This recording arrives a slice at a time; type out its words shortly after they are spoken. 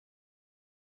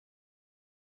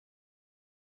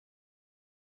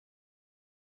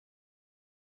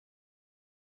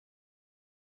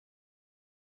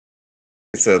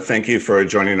So thank you for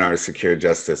joining our Secure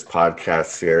Justice podcast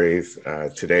series.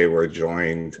 Today we're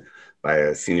joined by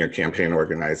a senior campaign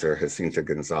organizer, Jacinta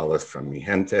Gonzalez from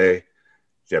Mijente,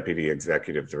 Deputy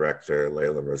Executive Director,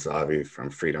 Layla Razavi from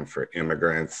Freedom for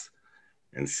Immigrants,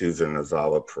 and Susan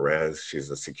Ozawa Perez. She's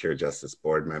a Secure Justice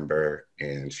board member,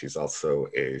 and she's also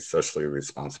a socially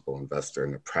responsible investor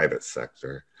in the private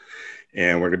sector.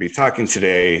 And we're gonna be talking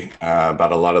today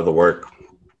about a lot of the work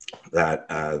that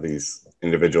these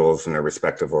individuals and their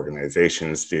respective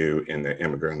organizations do in the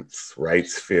immigrants'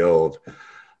 rights field,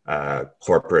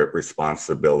 corporate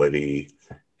responsibility.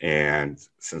 And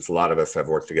since a lot of us have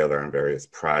worked together on various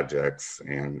projects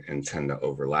and tend to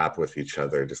overlap with each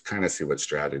other, just kind of see what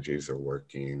strategies are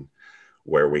working,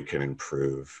 where we can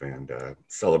improve, and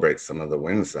celebrate some of the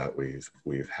wins that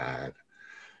we've had.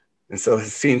 And so,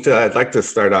 Jacinta, I'd like to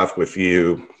start off with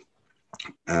you.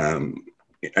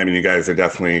 I mean, you guys are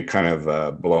definitely kind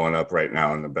of blowing up right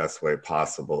now in the best way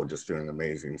possible, just doing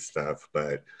amazing stuff.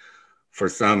 But for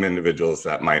some individuals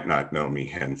that might not know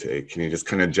Mijente, can you just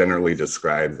kind of generally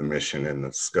describe the mission and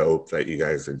the scope that you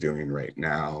guys are doing right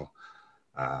now,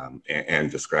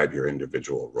 and describe your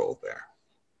individual role there?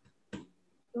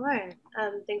 Sure.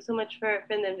 Thanks so much for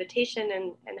the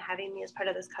invitation and having me as part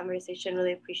of this conversation.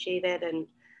 Really appreciate it. And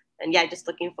yeah, just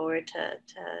looking forward to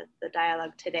the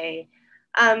dialogue today.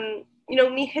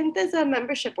 Mijente is a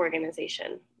membership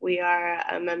organization. We are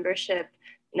a membership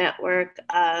network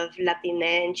of Latina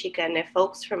and Chicana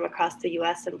folks from across the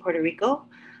US and Puerto Rico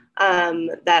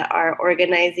that are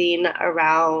organizing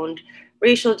around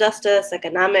racial justice,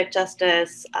 economic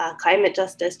justice, climate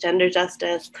justice, gender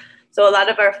justice. So a lot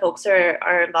of our folks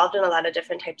are involved in a lot of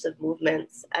different types of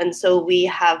movements. And so we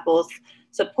have both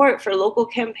support for local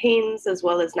campaigns as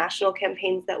well as national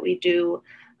campaigns that we do.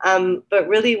 But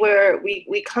really where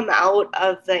we come out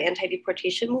of the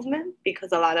anti-deportation movement,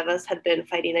 because a lot of us had been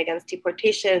fighting against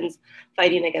deportations,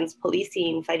 fighting against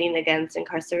policing, fighting against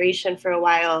incarceration for a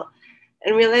while,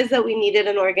 and realized that we needed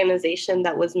an organization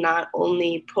that was not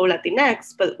only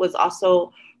pro-Latinx, but was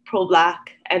also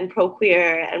pro-Black and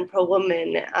pro-queer and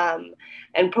pro-woman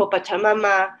and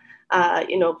pro-Pachamama,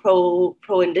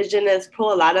 pro-Indigenous,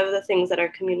 pro a lot of the things that our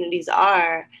communities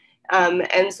are.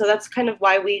 And so that's kind of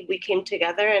why we came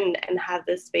together and have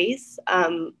this space.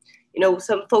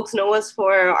 Some folks know us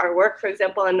for our work, for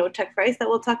example, on No Tech Price that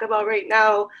we'll talk about right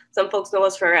now. Some folks know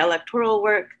us for our electoral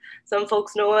work. Some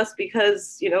folks know us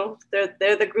because,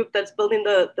 they're the group that's building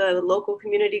the local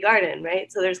community garden, right?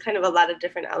 So there's kind of a lot of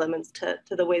different elements to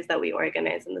the ways that we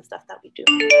organize and the stuff that we do.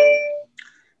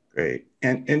 Great.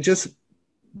 And just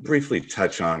briefly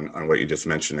touch on what you just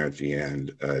mentioned there at the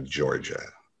end, Georgia.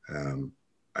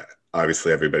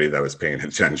 Obviously, everybody that was paying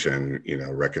attention,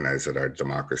 recognized that our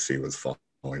democracy was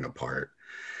falling apart,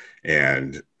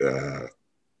 and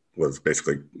was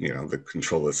basically, the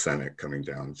control of the Senate coming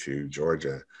down to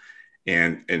Georgia.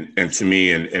 And to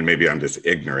me, and maybe I'm just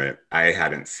ignorant, I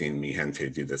hadn't seen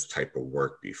Mijente do this type of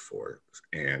work before.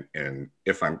 And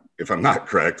if I'm not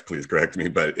correct, please correct me.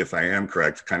 But if I am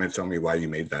correct, kind of tell me why you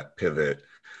made that pivot,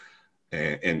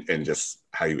 and just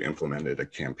how you implemented a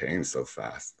campaign so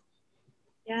fast.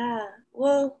 Yeah,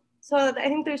 well, so I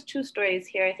think there's two stories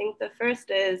here. I think the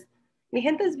first is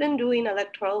Mijente has been doing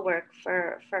electoral work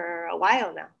for a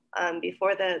while now,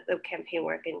 before the campaign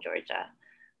work in Georgia.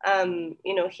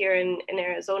 Here in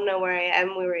Arizona, where I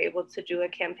am, we were able to do a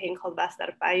campaign called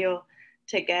Basta Arpaio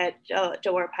to get Joe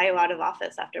Arpaio out of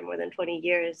office after more than 20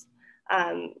 years,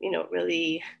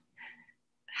 really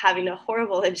having a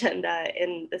horrible agenda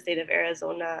in the state of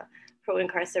Arizona,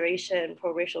 pro-incarceration,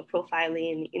 pro-racial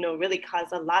profiling, really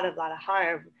caused a lot of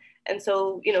harm. And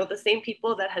so, the same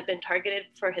people that had been targeted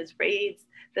for his raids,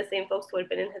 the same folks who had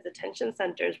been in his detention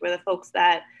centers were the folks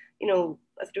that, through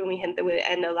Mijente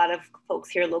and a lot of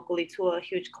folks here locally to a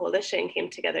huge coalition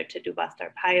came together to do Basta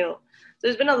Arpaio. So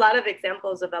there's been a lot of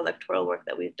examples of electoral work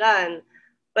that we've done,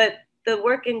 but the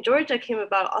work in Georgia came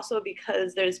about also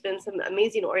because there's been some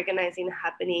amazing organizing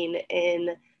happening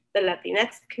in the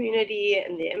Latinx community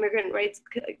and the immigrant rights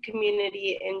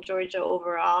community in Georgia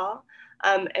overall.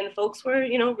 And folks were,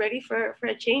 ready for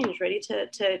a change, ready to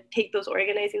take those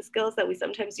organizing skills that we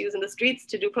sometimes use in the streets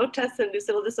to do protests and do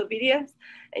civil disobedience,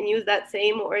 and use that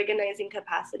same organizing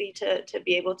capacity to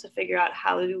be able to figure out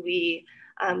how do we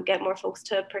get more folks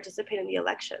to participate in the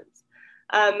elections.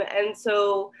 And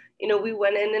so, we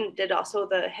went in and did also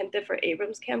the Gente for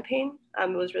Abrams campaign.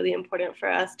 It was really important for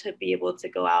us to be able to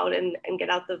go out and get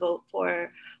out the vote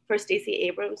for Stacey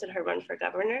Abrams and her run for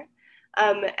governor.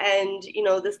 And,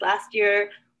 this last year,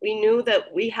 we knew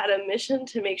that we had a mission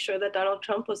to make sure that Donald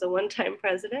Trump was a one-time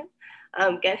president,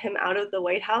 get him out of the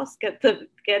White House, get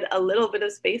a little bit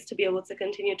of space to be able to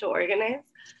continue to organize.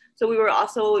 So we were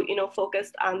also,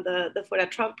 focused on the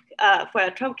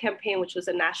Fuera Trump campaign, which was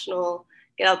a national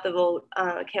get out the vote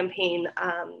campaign,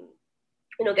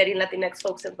 getting Latinx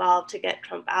folks involved to get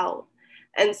Trump out.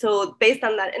 And so based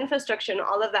on that infrastructure and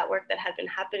all of that work that had been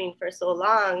happening for so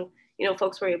long,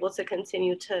 folks were able to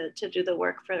continue to do the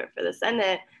work for the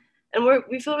Senate. And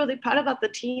we feel really proud about the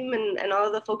team and all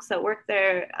of the folks that work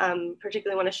there.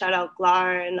 Particularly want to shout out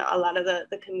Glar and a lot of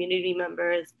the community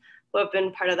members who have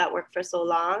been part of that work for so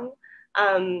long.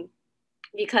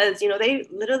 Because, they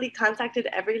literally contacted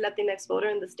every Latinx voter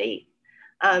in the state.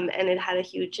 And it had a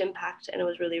huge impact, and it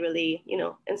was really, really,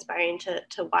 inspiring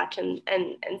to watch and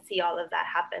see all of that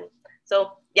happen.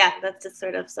 So yeah, that's just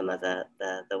sort of some of the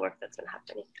work that's been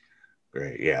happening.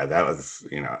 Great. Yeah, that was,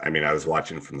 I was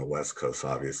watching from the West Coast,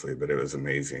 obviously, but it was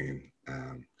amazing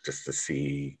just to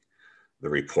see the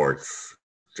reports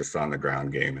just on the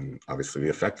ground game and obviously the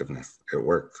effectiveness. It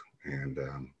worked and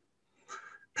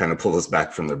kind of pulled us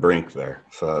back from the brink there.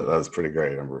 So that was pretty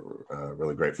great. I'm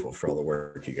really grateful for all the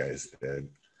work you guys did.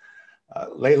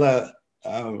 Layla,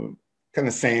 kind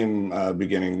of same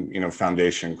beginning,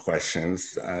 foundation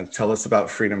questions. Tell us about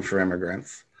Freedom for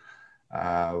Immigrants.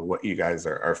 What you guys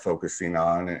are focusing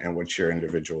on and what your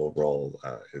individual role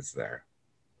is there.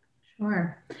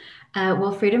 Sure.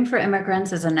 Well, Freedom for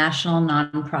Immigrants is a national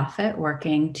nonprofit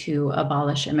working to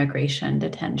abolish immigration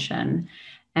detention.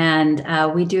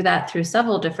 And we do that through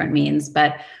several different means,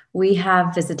 but we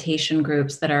have visitation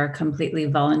groups that are completely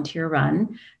volunteer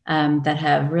run that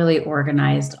have really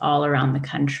organized all around the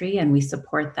country. And we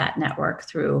support that network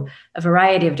through a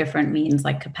variety of different means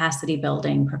like capacity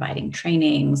building, providing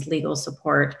trainings, legal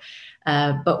support.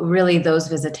 But really those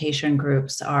visitation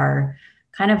groups are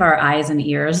kind of our eyes and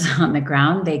ears on the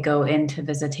ground. They go into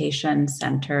visitation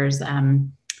centers.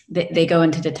 They go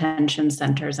into detention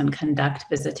centers and conduct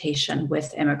visitation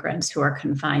with immigrants who are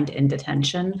confined in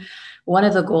detention. One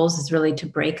of the goals is really to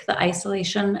break the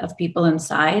isolation of people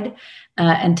inside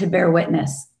and to bear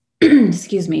witness,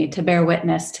 to bear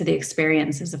witness to the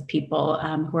experiences of people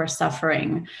who are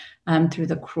suffering through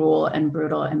the cruel and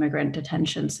brutal immigrant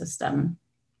detention system.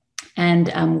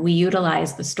 And we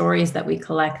utilize the stories that we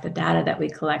collect, the data that we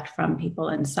collect from people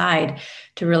inside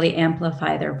to really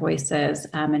amplify their voices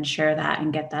and share that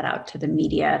and get that out to the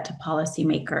media, to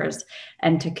policymakers,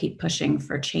 and to keep pushing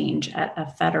for change at a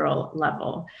federal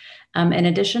level. In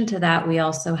addition to that, we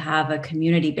also have a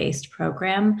community-based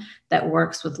program that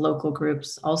works with local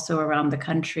groups also around the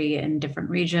country in different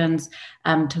regions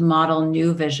to model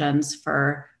new visions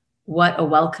for what a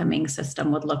welcoming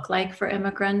system would look like for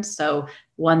immigrants. So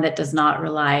one that does not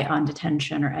rely on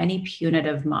detention or any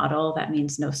punitive model. That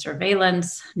means no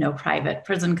surveillance, no private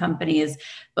prison companies,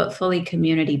 but fully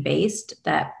community-based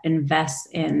that invests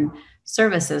in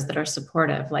services that are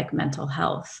supportive, like mental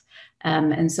health.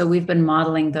 And so we've been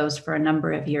modeling those for a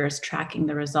number of years, tracking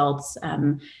the results,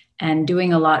 and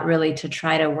doing a lot really to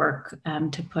try to work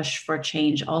to push for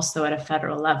change also at a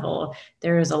federal level.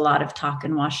 There is a lot of talk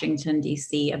in Washington,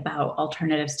 D.C. about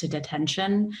alternatives to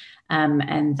detention.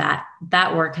 And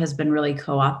that work has been really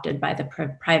co-opted by the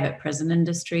private prison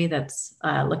industry that's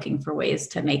looking for ways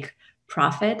to make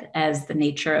profit as the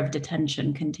nature of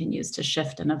detention continues to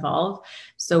shift and evolve.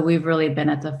 So we've really been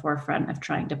at the forefront of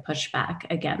trying to push back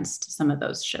against some of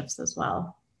those shifts as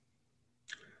well.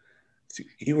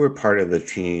 You were part of the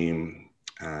team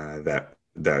that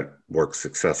worked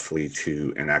successfully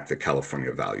to enact the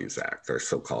California Values Act, or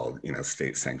so-called,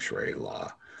 state sanctuary law.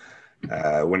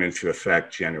 Went into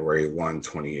effect January 1,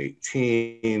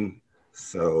 2018.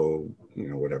 So,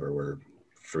 whatever, we're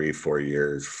 3-4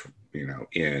 years,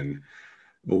 in.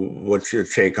 What's your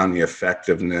take on the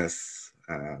effectiveness?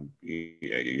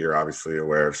 You're obviously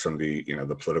aware of some of the,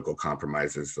 the political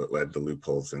compromises that led to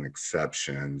loopholes and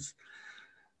exceptions.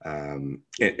 And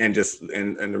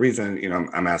the reason,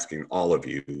 I'm asking all of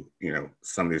you,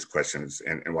 some of these questions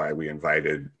and why we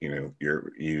invited, you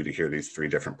to hear these 3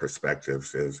 different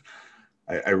perspectives is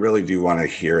I really do want to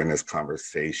hear in this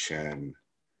conversation,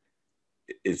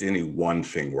 is any one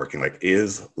thing working? Like,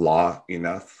 is law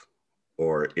enough?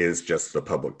 Or is just the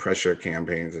public pressure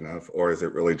campaigns enough? Or is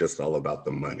it really just all about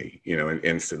the money?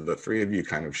 And so the 3 of you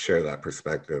kind of share that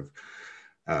perspective.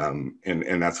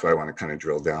 And that's why I want to kind of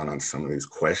drill down on some of these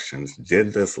questions.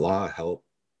 Did this law help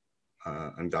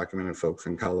undocumented folks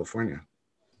in California?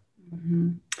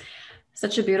 Mm-hmm.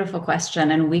 Such a beautiful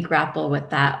question. And we grapple with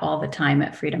that all the time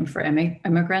at Freedom for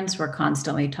Immigrants. We're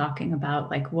constantly talking about,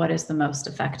 like, what is the most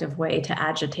effective way to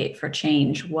agitate for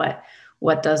change? What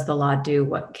what does the law do?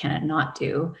 What can it not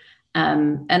do?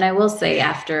 And I will say,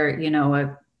 after,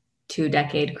 a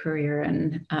 2-decade career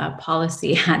in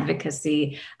policy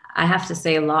advocacy, I have to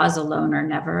say laws alone are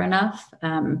never enough,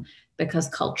 because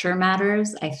culture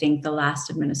matters. I think the last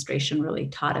administration really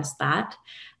taught us that.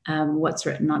 What's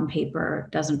written on paper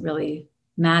doesn't really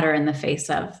matter in the face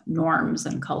of norms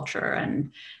and culture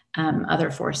and other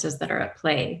forces that are at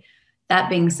play. That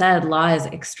being said, law is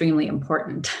extremely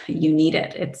important. You need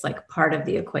it. It's like part of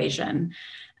the equation.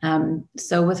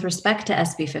 So with respect to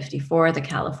SB 54, the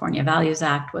California Values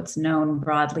Act, what's known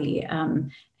broadly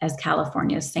as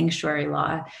California's sanctuary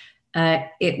law,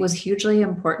 it was hugely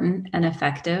important and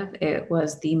effective. It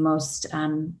was the most,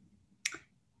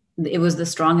 it was the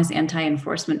strongest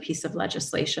anti-enforcement piece of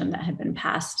legislation that had been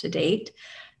passed to date.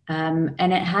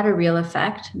 And it had a real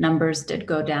effect. Numbers did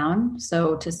go down.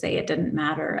 So to say it didn't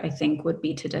matter, I think, would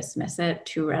be to dismiss it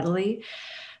too readily.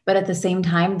 But at the same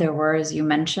time, there were, as you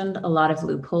mentioned, a lot of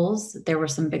loopholes. There were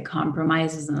some big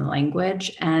compromises in the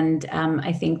language. And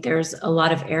I think there's a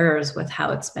lot of errors with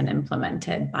how it's been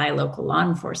implemented by local law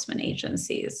enforcement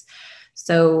agencies.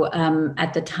 So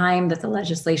at the time that the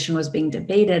legislation was being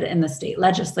debated in the state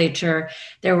legislature,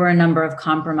 there were a number of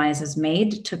compromises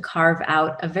made to carve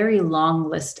out a very long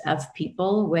list of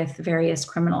people with various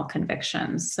criminal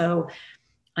convictions. So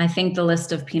I think the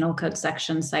list of penal code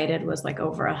sections cited was like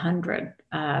over 100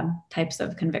 types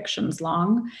of convictions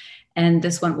long. And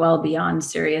this went well beyond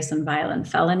serious and violent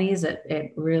felonies.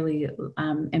 It really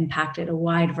impacted a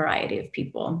wide variety of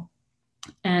people.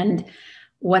 And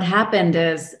what happened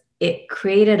is it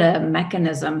created a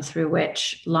mechanism through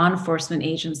which law enforcement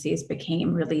agencies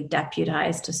became really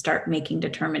deputized to start making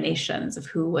determinations of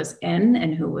who was in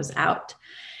and who was out.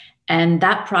 And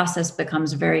that process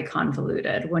becomes very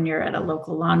convoluted when you're at a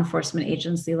local law enforcement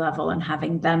agency level and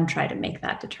having them try to make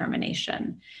that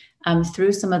determination.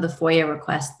 Through some of the FOIA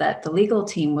requests that the legal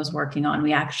team was working on,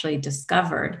 we actually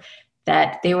discovered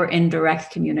that they were in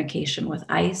direct communication with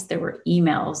ICE. There were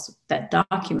emails that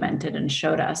documented and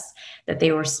showed us that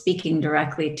they were speaking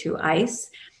directly to ICE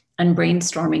and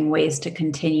brainstorming ways to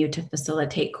continue to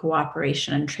facilitate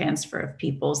cooperation and transfer of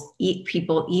people,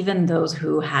 even those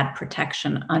who had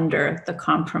protection under the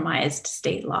compromised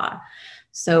state law.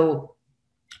 So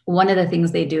one of the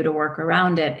things they do to work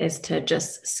around it is to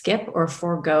just skip or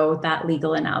forego that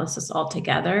legal analysis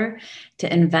altogether,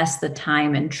 to invest the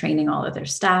time in training all of their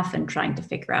staff and trying to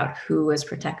figure out who is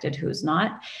protected, who's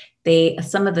not.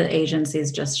 Some of the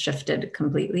agencies just shifted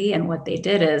completely. And what they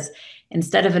did is,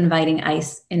 instead of inviting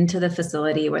ICE into the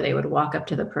facility where they would walk up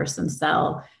to the person's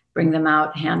cell, bring them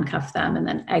out, handcuff them, and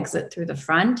then exit through the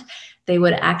front, they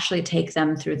would actually take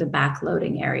them through the back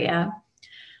loading area.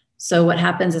 So what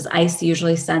happens is ICE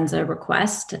usually sends a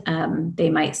request.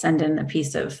 They might send in a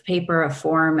piece of paper, a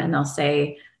form, and they'll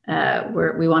say,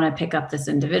 we want to pick up this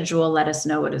individual. Let us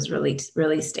know what his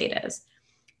release date is.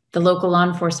 The local law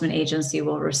enforcement agency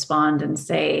will respond and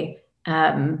say,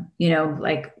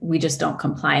 we just don't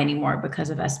comply anymore because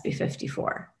of SB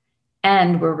 54.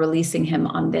 And we're releasing him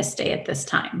on this day at this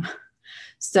time.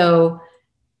 So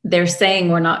they're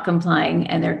saying we're not complying,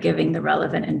 and they're giving the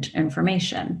relevant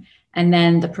information. And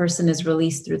then the person is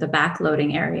released through the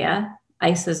backloading area.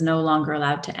 ICE is no longer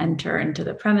allowed to enter into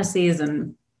the premises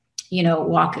and,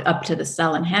 walk up to the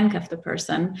cell and handcuff the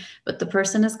person, but the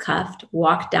person is cuffed,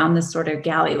 walked down this sort of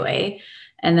galleyway,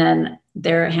 and then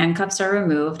their handcuffs are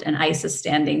removed, and ICE is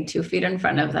standing 2 feet in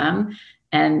front of them,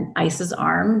 and ICE is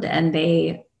armed, and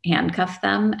they handcuff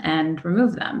them and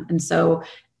remove them. And so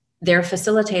they're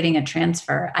facilitating a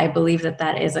transfer. I believe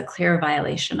that is a clear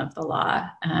violation of the law.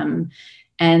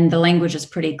 And the language is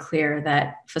pretty clear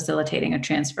that facilitating a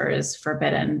transfer is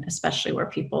forbidden, especially where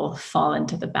people fall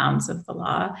into the bounds of the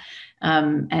law,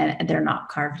 and they're not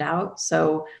carved out.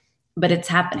 So, but it's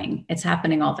happening. It's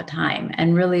happening all the time.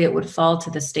 And really, it would fall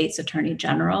to the state's attorney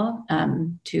general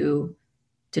to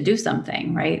do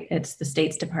something, right? It's the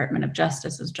state's Department of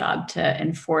Justice's job to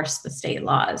enforce the state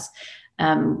laws.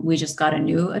 We just got a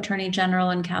new attorney general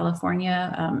in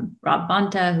California, Rob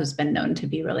Bonta, who's been known to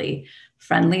be really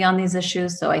friendly on these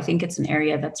issues. So I think it's an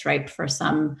area that's ripe for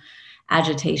some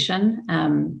agitation.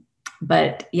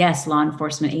 But yes, law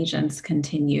enforcement agents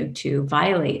continue to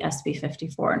violate SB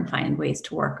 54 and find ways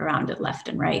to work around it left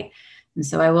and right. And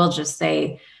so I will just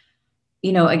say,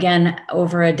 again,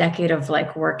 over a decade of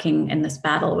working in this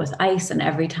battle with ICE, and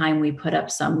every time we put up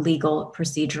some legal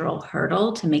procedural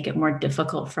hurdle to make it more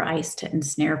difficult for ICE to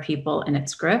ensnare people in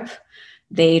its grip,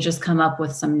 They just come up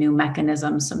with some new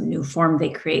mechanism, some new form, they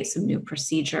create some new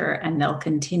procedure, and they'll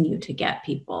continue to get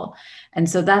people. And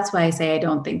so that's why I say I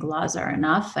don't think laws are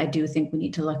enough. I do think we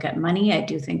need to look at money. I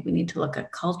do think we need to look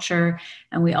at culture.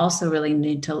 And we also really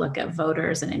need to look at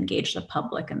voters and engage the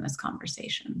public in this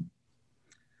conversation.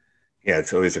 Yeah,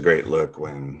 it's always a great look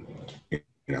when,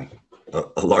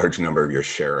 a large number of your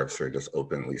sheriffs are just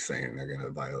openly saying they're going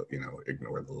to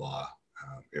ignore the law.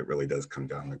 It really does come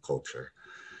down to culture.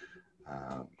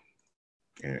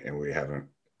 And we haven't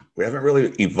really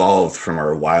evolved from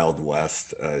our Wild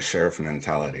West sheriff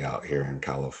mentality out here in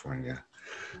California.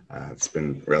 It's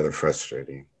been rather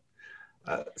frustrating.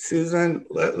 Susan,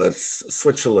 let's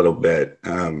switch a little bit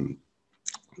to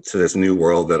this new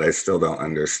world that I still don't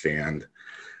understand.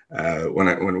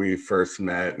 When we first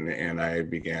met and I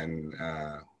began,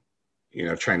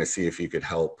 trying to see if you could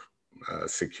help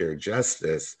secure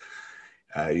justice,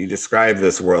 you described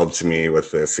this world to me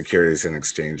with the Securities and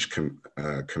Exchange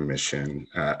Commission.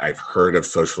 I've heard of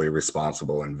socially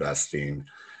responsible investing,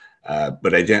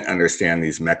 but I didn't understand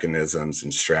these mechanisms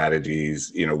and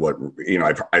strategies.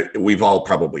 We've all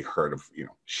probably heard of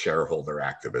shareholder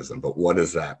activism, but what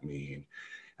does that mean?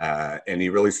 And he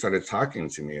really started talking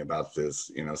to me about this,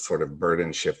 sort of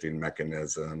burden shifting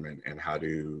mechanism and how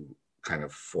to kind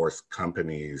of force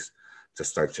companies to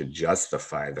start to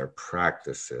justify their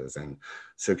practices. And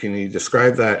so can you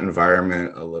describe that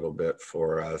environment a little bit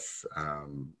for us?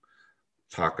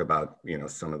 Talk about,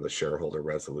 some of the shareholder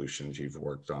resolutions you've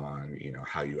worked on,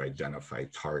 how you identify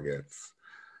targets,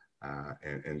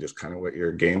 and just kind of what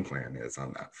your game plan is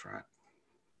on that front.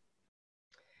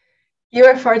 You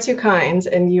are far too kind,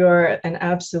 and you are an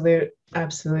absolute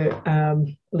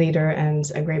leader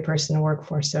and a great person to work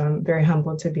for. So I'm very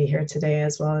humbled to be here today,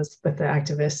 as well as with the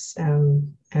activists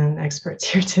and experts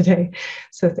here today.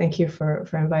 So thank you for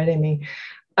inviting me.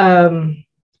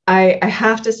 I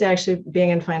have to say, actually, being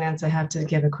in finance, I have to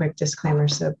give a quick disclaimer,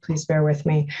 so please bear with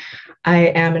me. I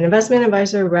am an investment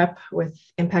advisor rep with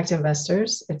Impact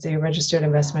Investors. It's a registered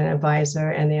investment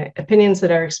advisor, and the opinions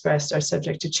that are expressed are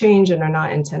subject to change and are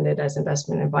not intended as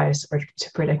investment advice or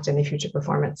to predict any future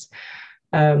performance.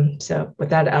 So with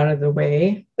that out of the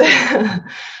way,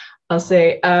 I'll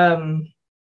say I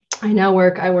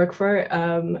work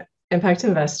for Impact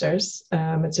Investors.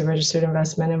 It's a registered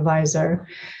investment advisor.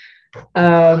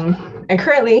 And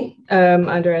currently,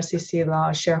 under SEC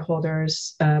law,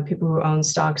 shareholders, people who own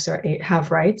stocks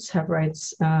have rights,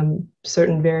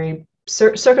 certain very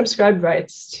circumscribed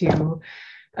rights to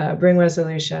bring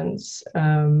resolutions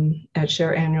at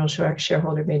annual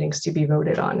shareholder meetings to be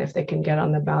voted on if they can get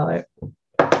on the ballot.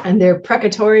 And they're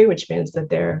precatory, which means that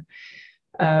they're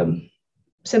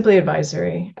simply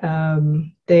advisory.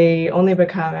 They only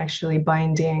become actually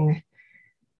binding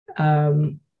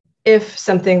if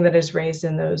something that is raised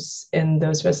in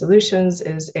those resolutions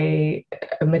is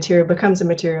becomes a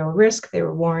material risk. They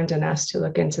were warned and asked to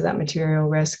look into that material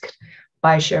risk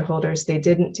by shareholders. They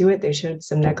didn't do it. They showed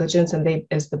some negligence, and they,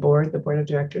 as the board of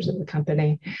directors of the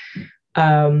company.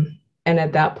 And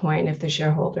at that point, if the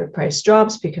shareholder price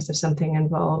drops because of something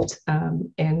involved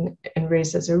and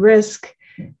raised as a risk,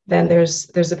 then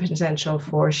there's a potential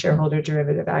for shareholder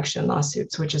derivative action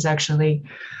lawsuits, which is actually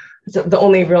the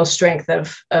only real strength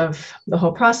of the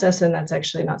whole process. And that's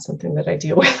actually not something that I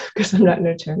deal with because I'm not an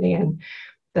attorney. And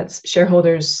that's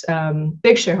shareholders,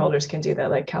 big shareholders can do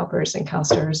that, like CalPERS and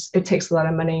CalSTRS. It takes a lot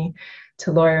of money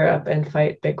to lawyer up and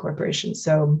fight big corporations.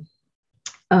 So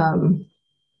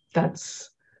that's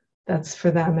for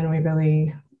them. And we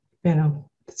really,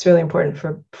 it's really important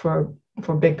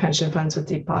for big pension funds with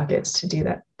deep pockets to do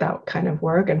that kind of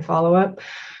work and follow up.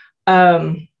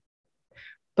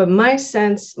 But my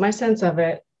sense of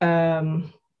it,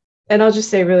 and I'll just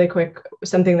say really quick,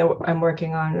 something that I'm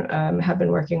working on, have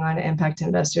been working on at Impact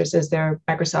Investors, is their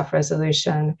Microsoft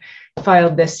resolution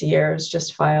filed this year. It's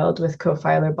just filed with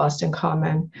co-filer Boston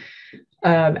Common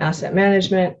Asset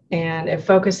Management, and it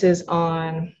focuses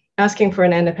on asking for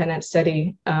an independent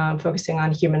study focusing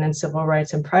on human and civil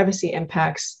rights and privacy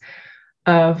impacts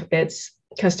of its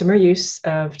customer use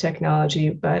of technology,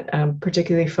 but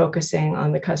particularly focusing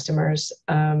on the customers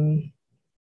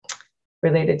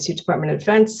related to Department of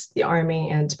Defense, the Army,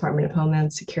 and Department of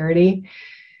Homeland Security.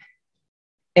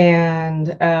 And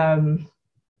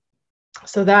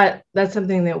so that's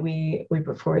something that we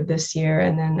put forward this year.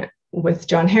 And then with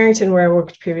John Harrington, where I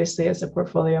worked previously as a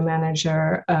portfolio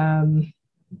manager,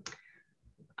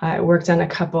 I worked on a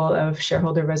couple of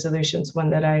shareholder resolutions. One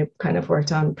that I kind of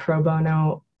worked on pro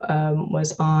bono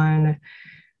was on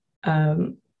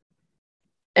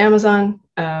Amazon,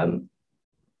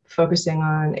 focusing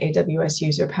on AWS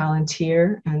user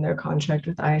Palantir and their contract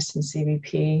with ICE and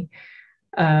CBP.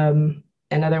 and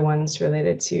other ones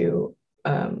related to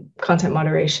content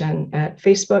moderation at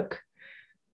Facebook.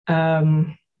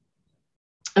 And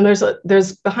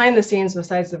there's behind the scenes,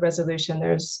 besides the resolution,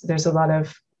 there's a lot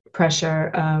of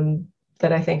pressure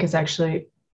that I think is actually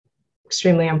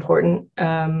extremely important.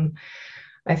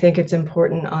 I think it's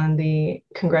important on the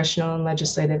congressional and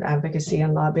legislative advocacy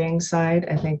and lobbying side.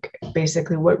 I think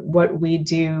basically what we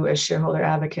do as shareholder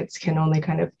advocates can only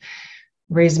kind of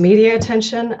raise media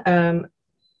attention. Not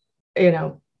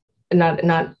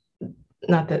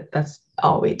that that's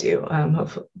all we do.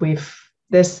 Hopefully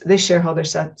this shareholder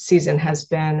season has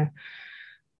been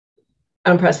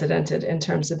unprecedented in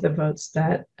terms of the votes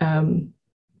that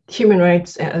human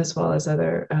rights, as well as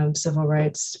other civil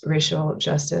rights, racial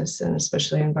justice, and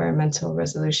especially environmental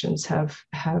resolutions have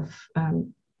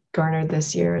garnered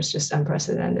this year is just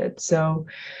unprecedented. So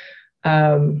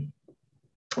I'm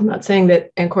not saying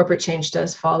that, and corporate change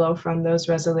does follow from those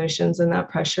resolutions and that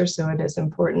pressure, so it is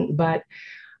important. But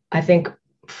I think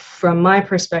from my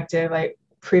perspective, I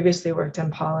previously worked in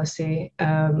policy,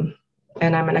 and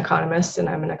I'm an economist, in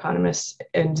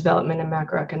development and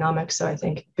macroeconomics. So I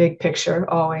think big picture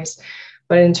always.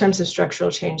 But in terms of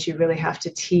structural change, you really have to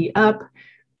tee up,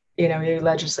 your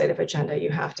legislative agenda. You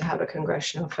have to have a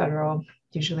congressional,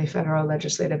 usually federal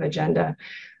legislative agenda.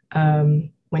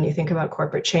 When you think about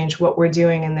corporate change, what we're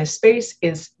doing in this space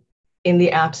is in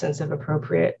the absence of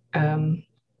appropriate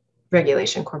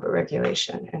corporate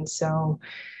regulation. And so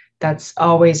that's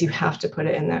always, you have to put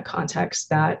it in that context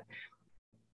that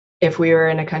if we were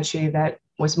in a country that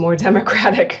was more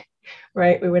democratic,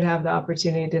 right, we would have the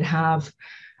opportunity to have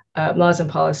laws and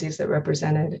policies that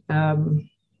represented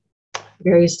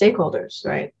various stakeholders,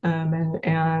 right?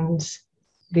 And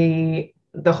the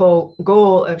whole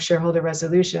goal of shareholder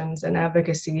resolutions and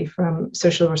advocacy from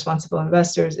social responsible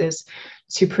investors is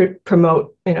to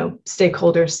promote,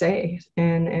 stakeholder say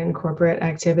in corporate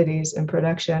activities and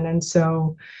production. And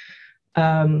so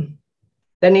that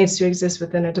needs to exist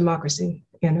within a democracy.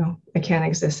 It can't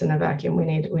exist in a vacuum. We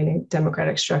need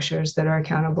democratic structures that are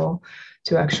accountable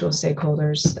to actual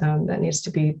stakeholders. That needs to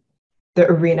be the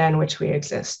arena in which we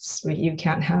exist. You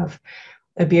can't have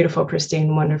a beautiful,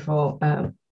 pristine, wonderful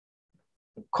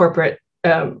corporate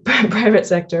private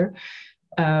sector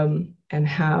and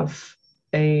have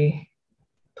a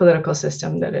political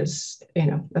system that is,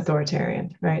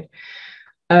 authoritarian, right?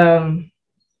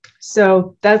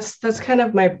 So that's kind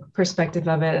of my perspective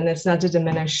of it. And it's not to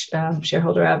diminish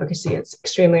shareholder advocacy. It's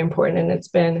extremely important. And it's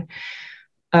been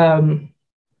a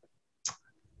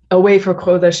way for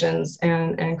coalitions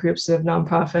and groups of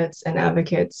nonprofits and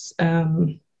advocates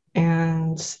and,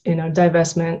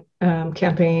 divestment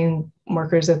campaign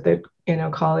workers at the,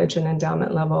 college and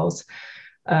endowment levels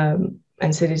and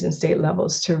cities and state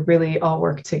levels to really all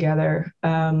work together.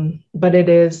 But it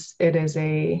is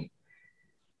a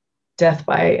death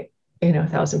by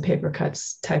 1,000 paper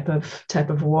cuts type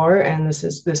of war, and this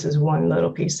is one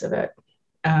little piece of it.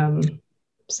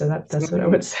 So that's what I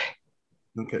would say.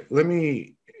 Okay, let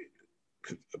me,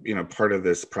 part of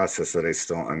this process that I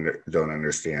still don't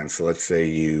understand. So let's say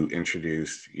you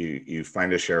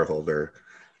find a shareholder,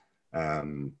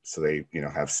 so they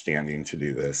have standing to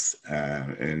do this,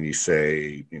 and you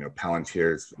say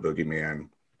Palantir's boogeyman,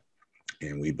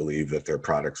 and we believe that their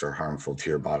products are harmful to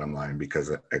your bottom line because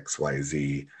of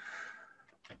XYZ.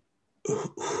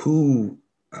 Who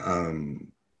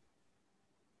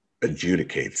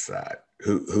adjudicates that?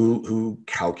 Who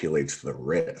calculates the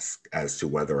risk as to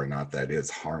whether or not that is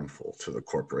harmful to the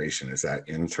corporation? Is that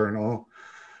internal?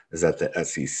 Is that the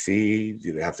SEC?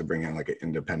 Do they have to bring in like an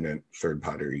independent third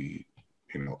party,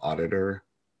 auditor?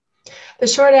 The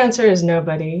short answer is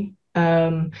nobody.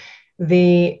 The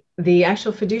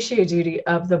actual fiduciary duty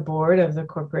of the board of the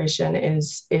corporation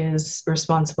is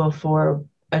responsible for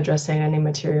addressing any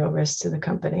material risk to the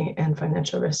company and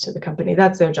financial risk to the company.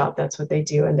 That's their job. That's what they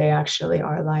do. And they actually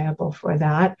are liable for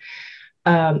that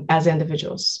as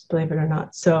individuals, believe it or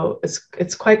not. So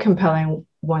it's quite compelling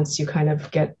once you kind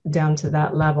of get down to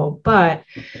that level. But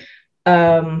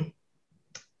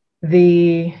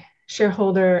the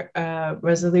shareholder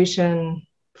resolution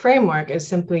framework is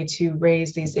simply to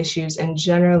raise these issues, and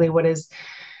generally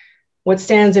what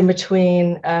stands in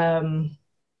between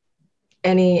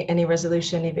any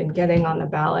resolution even getting on the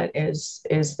ballot is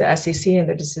the SEC and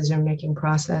the decision-making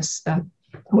process,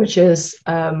 which is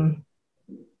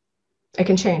it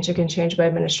can change. It can change by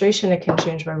administration. It can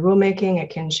change by rulemaking. It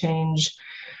can change.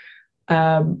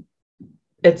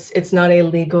 It's not a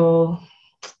legal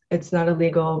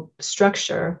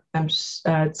structure.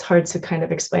 It's hard to kind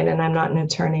of explain, and I'm not an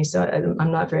attorney, so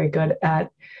I'm not very good at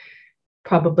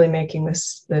probably making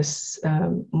this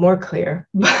more clear.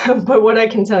 But what I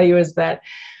can tell you is that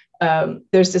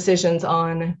there's decisions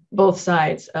on both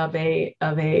sides of a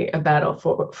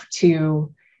battle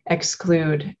to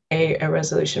exclude a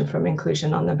resolution from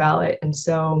inclusion on the ballot. And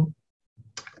so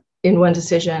in one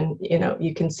decision,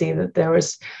 you can see that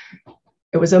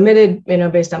it was omitted,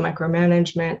 based on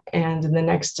micromanagement. And in the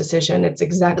next decision, it's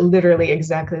literally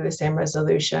exactly the same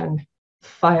resolution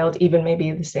filed, even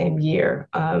maybe the same year,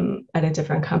 at a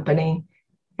different company.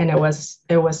 And it was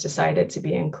decided to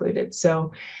be included.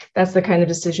 So that's the kind of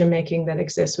decision making that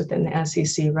exists within the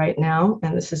SEC right now.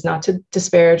 And this is not to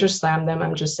disparage or slam them.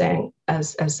 I'm just saying,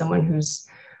 as someone who's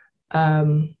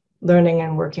learning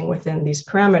and working within these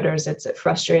parameters, it's a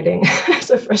frustrating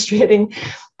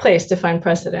place to find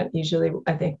precedent. Usually,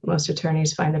 I think most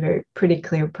attorneys find a pretty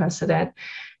clear precedent,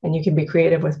 and you can be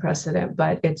creative with precedent,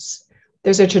 but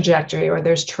there's a trajectory, or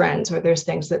there's trends, or there's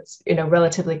things that's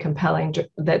relatively compelling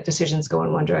that decisions go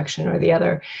in one direction or the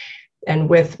other. And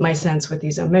with my sense with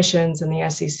these omissions and the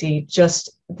SEC, just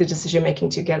the decision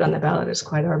making to get on the ballot is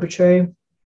quite arbitrary.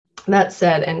 That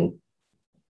said, and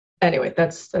anyway,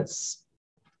 that's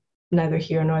neither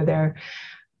here nor there.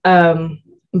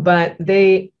 But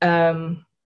they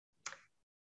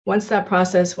once that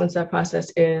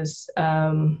process is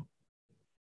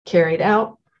carried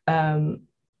out,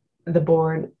 the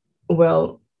board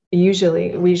will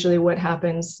usually what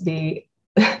happens,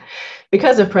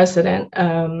 because of precedent,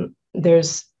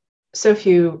 there's so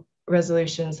few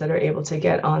resolutions that are able to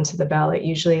get onto the ballot.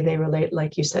 Usually they relate,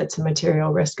 like you said, to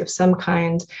material risk of some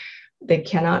kind. They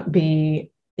cannot be,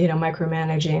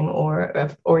 micromanaging or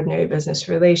of ordinary business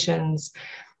relations.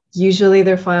 Usually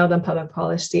they're filed on public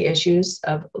policy issues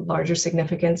of larger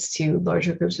significance to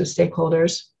larger groups of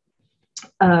stakeholders.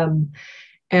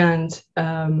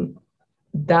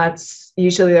 That's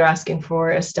usually they're asking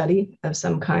for a study of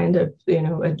some kind of,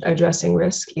 addressing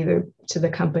risk either to the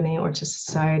company or to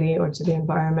society or to the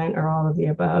environment or all of the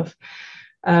above.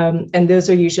 And those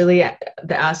are usually,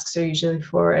 the asks are usually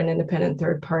for an independent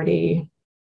third party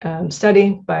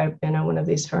study by, one of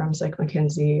these firms like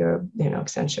McKinsey or,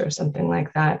 Accenture or something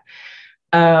like that.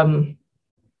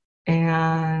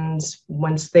 And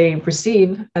once they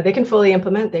receive, they can fully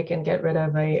implement, they can get rid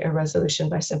of a resolution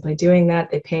by simply doing that.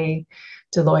 They pay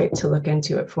Deloitte to look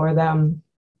into it for them,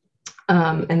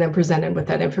 and then presented with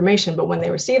that information. But when they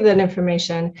receive that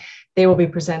information, they will be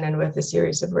presented with a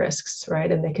series of risks, right?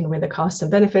 And they can weigh the costs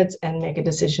and benefits and make a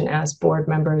decision as board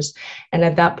members. And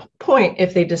at that point,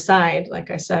 if they decide,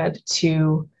 like I said,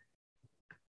 to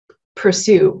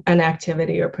pursue an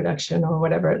activity or production or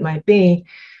whatever it might be,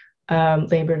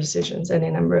 labor decisions, any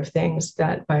number of things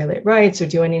that violate rights or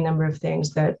do any number of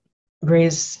things that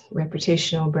raise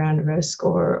reputational brand risk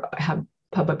or have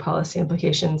public policy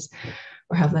implications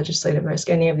or have legislative risk,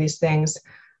 any of these things,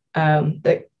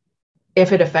 that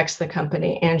if it affects the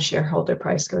company and shareholder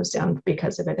price goes down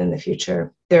because of it in the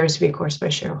future, there is recourse by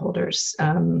shareholders,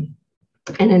 and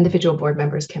individual board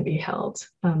members can be held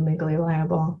legally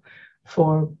liable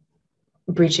for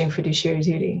breaching fiduciary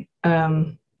duty.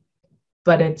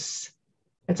 But it's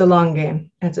a long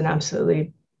game. It's an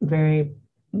absolutely very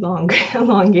long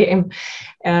game.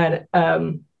 And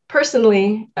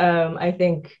personally, I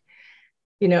think,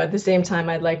 at the same time,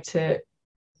 I'd like to,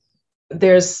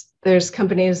 there's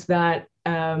companies that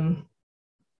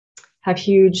have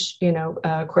huge,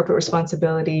 corporate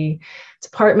responsibility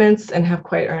departments and have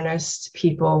quite earnest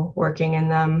people working in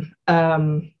them,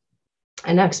 and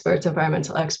experts,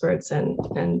 environmental experts and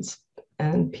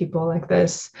people like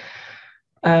this.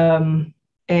 And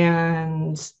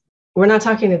we're not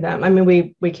talking to them. I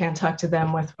mean, we can't talk to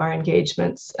them with our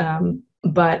engagements,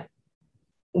 but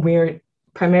we're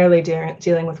primarily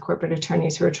dealing with corporate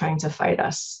attorneys who are trying to fight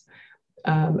us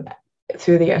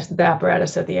through the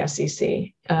apparatus of the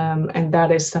SEC. And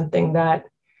that is something that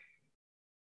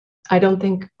I don't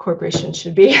think corporations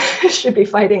should be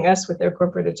fighting us with their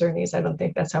corporate attorneys. I don't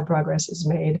think that's how progress is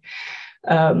made.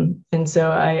 And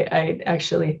so I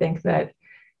actually think that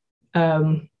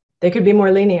they could be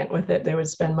more lenient with it. They would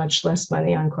spend much less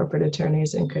money on corporate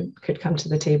attorneys and could come to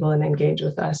the table and engage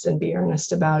with us and be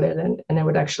earnest about it. And it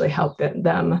would actually help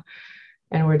them.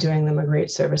 And we're doing them a great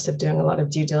service of doing a lot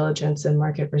of due diligence and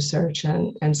market research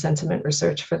and sentiment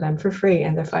research for them for free.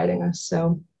 And they're fighting us.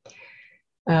 So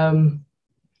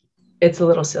it's a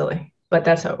little silly, but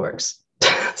that's how it works.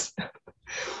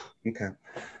 Okay.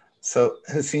 So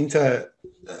Jacinta,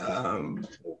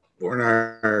 we're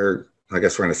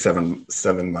in a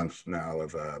seven month now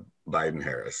of Biden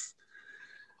Harris.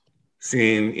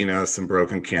 Seeing, some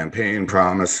broken campaign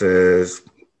promises,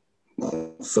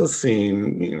 also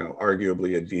seen,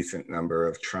 arguably a decent number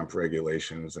of Trump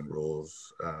regulations and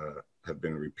rules have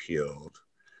been repealed.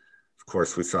 Of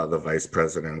course, we saw the vice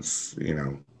president's,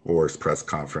 worst press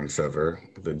conference ever,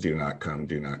 the do not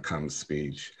come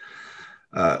speech.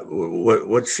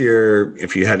 What's your,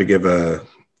 if you had to give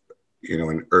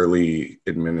an early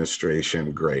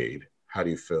administration grade, how do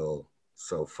you feel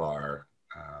so far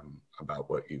about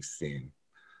what you've seen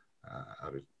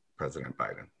out of President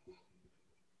Biden?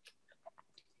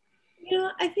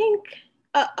 I think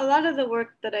a lot of the work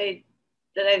that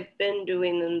I've been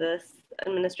doing in this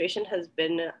administration has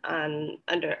been on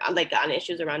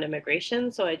issues around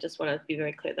immigration. So I just want to be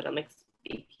very clear that I'm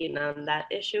speaking on that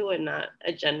issue and not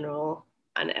a general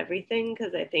on everything,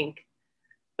 because I think,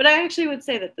 but I actually would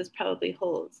say that this probably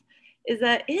holds, is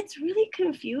that it's really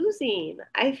confusing.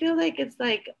 I feel like it's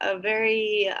like a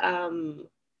very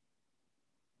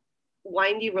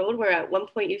windy road where at one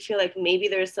point you feel like maybe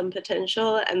there's some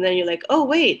potential, and then you're like, oh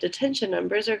wait, detention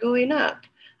numbers are going up.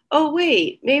 Oh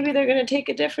wait, maybe they're going to take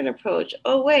a different approach.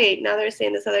 Oh wait, now they're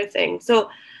saying this other thing. So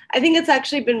I think it's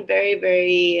actually been very,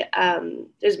 very,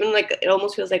 there's been it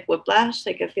almost feels like whiplash.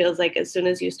 Like it feels like as soon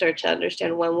as you start to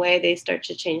understand one way, they start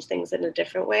to change things in a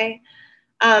different way.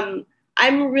 I'm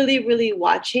really, really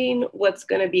watching what's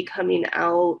going to be coming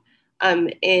out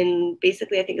in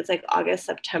basically, I think it's like August,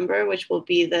 September, which will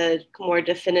be the more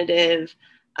definitive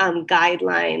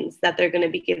guidelines that they're going to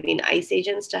be giving ICE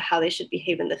agents to how they should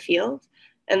behave in the field,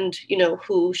 and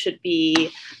who should be,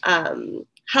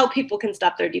 how people can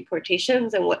stop their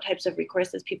deportations and what types of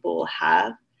recourses people will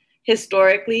have.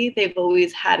 Historically, they've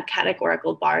always had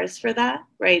categorical bars for that,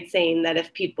 right? Saying that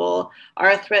if people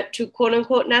are a threat to quote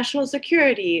unquote national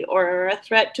security or a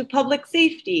threat to public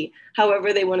safety,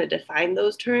 however they want to define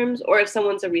those terms, or if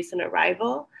someone's a recent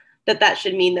arrival, that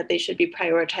should mean that they should be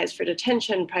prioritized for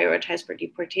detention, prioritized for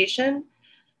deportation.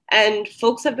 And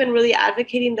folks have been really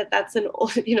advocating that that's a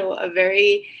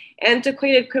very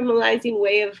antiquated criminalizing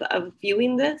way of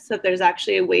viewing this, that there's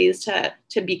actually ways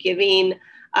to be giving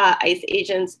ICE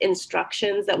agents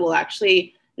instructions that will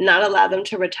actually not allow them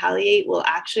to retaliate, will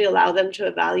actually allow them to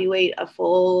evaluate a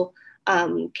full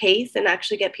case and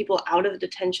actually get people out of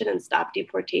detention and stop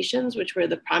deportations, which were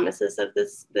the promises of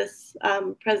this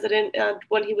president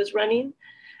when he was running.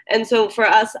 And so for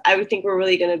us, I would think we're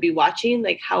really going to be watching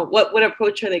what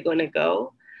approach are they going to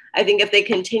go? I think if they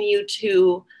continue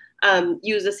to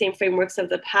use the same frameworks of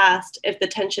the past, if the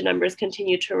detention numbers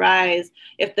continue to rise,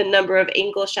 if the number of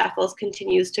ankle shackles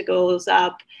continues to goes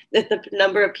up, if the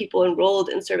number of people enrolled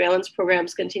in surveillance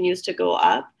programs continues to go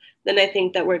up, then I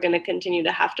think that we're going to continue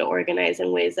to have to organize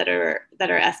in ways that are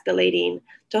escalating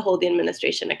to hold the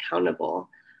administration accountable.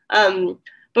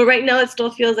 But right now, it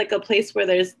still feels like a place where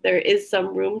there is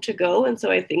some room to go. And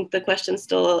so I think the question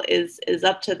still is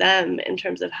up to them in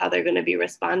terms of how they're going to be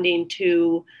responding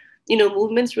to,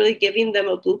 movements really giving them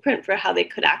a blueprint for how they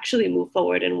could actually move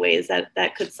forward in ways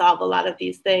that could solve a lot of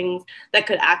these things, that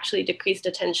could actually decrease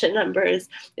detention numbers,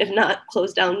 if not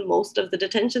close down most of the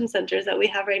detention centers that we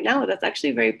have right now. That's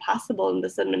actually very possible in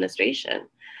this administration.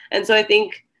 And so I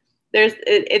think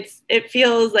it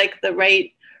feels like the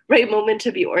right moment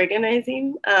to be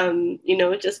organizing,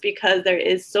 just because there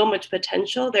is so much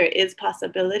potential, there is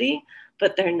possibility,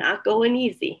 but they're not going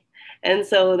easy. And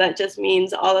so that just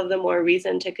means all of the more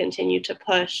reason to continue to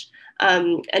push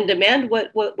and demand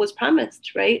what was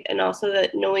promised, right? And also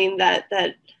that knowing that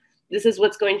this is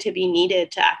what's going to be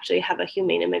needed to actually have a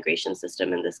humane immigration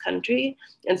system in this country.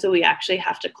 And so we actually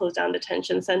have to close down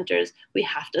detention centers. We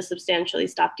have to substantially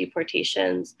stop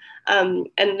deportations, and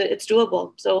it's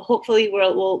doable. So hopefully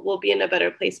we'll be in a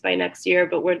better place by next year,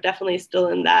 but we're definitely still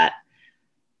in that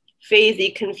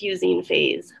phasey, confusing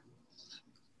phase.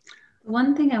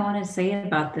 One thing I want to say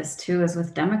about this too is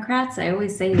with Democrats, I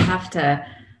always say you have to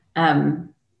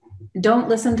don't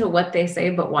listen to what they say,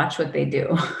 but watch what they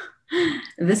do.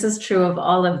 This is true of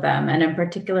all of them. And in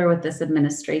particular with this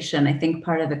administration, I think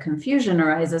part of the confusion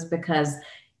arises because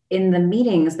in the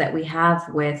meetings that we have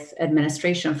with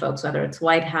administration folks, whether it's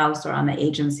White House or on the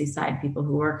agency side, people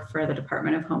who work for the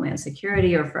Department of Homeland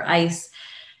Security or for ICE,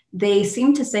 they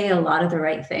seem to say a lot of the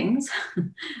right things.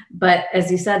 But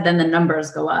as you said, then the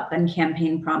numbers go up and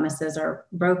campaign promises are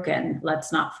broken.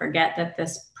 Let's not forget that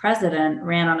this president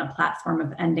ran on a platform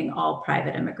of ending all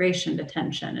private immigration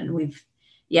detention, and we've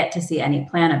yet to see any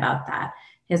plan about that.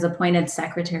 His appointed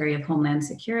Secretary of Homeland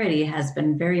Security has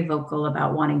been very vocal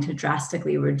about wanting to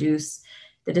drastically reduce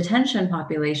the detention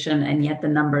population, and yet the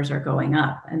numbers are going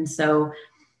up. And so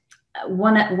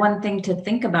one thing to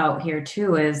think about here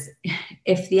too is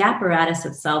if the apparatus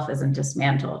itself isn't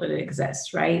dismantled, it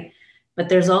exists, right? But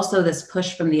there's also this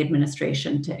push from the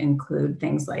administration to include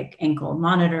things like ankle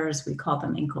monitors, we call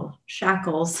them ankle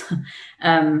shackles,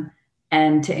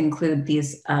 and to include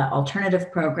these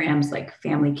alternative programs like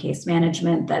family case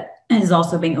management that is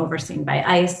also being overseen by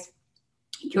ICE.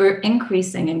 You're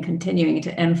increasing and continuing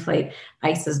to inflate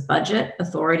ICE's budget,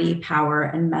 authority, power,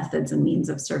 and methods and means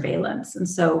of surveillance. And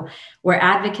so where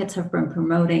advocates have been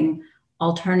promoting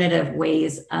alternative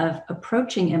ways of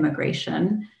approaching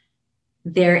immigration,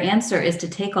 their answer is to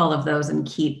take all of those and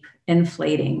keep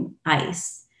inflating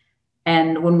ICE.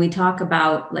 And when we talk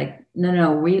about like,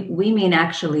 no, we mean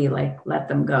actually like let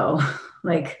them go.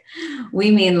 Like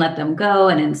we mean let them go.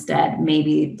 And instead,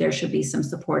 maybe there should be some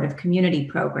supportive community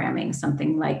programming,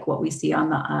 something like what we see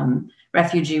on the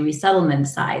refugee resettlement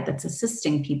side that's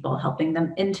assisting people, helping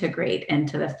them integrate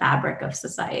into the fabric of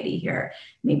society here.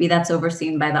 Maybe that's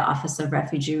overseen by the Office of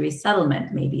Refugee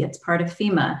Resettlement. Maybe it's part of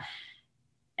FEMA.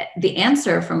 The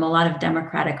answer from a lot of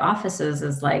Democratic offices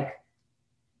is like,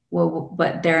 well,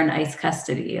 but they're in ICE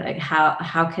custody. Like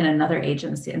how can another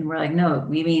agency? And we're like, no,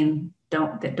 we mean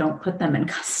don't put them in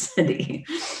custody.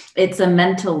 It's a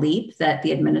mental leap that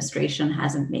the administration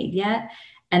hasn't made yet.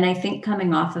 And I think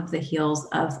coming off of the heels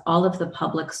of all of the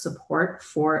public support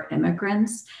for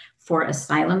immigrants, for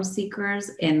asylum seekers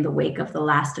in the wake of the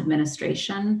last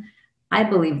administration, I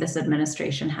believe this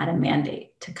administration had a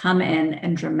mandate to come in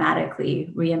and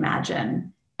dramatically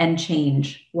reimagine and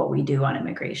change what we do on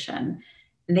immigration.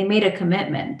 And they made a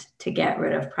commitment to get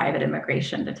rid of private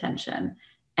immigration detention,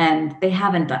 and they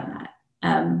haven't done that.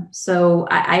 So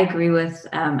I agree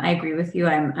with you.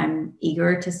 I'm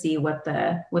eager to see what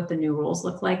the new rules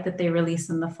look like that they release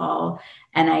in the fall.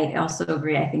 And I also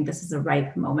agree. I think this is a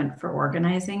ripe moment for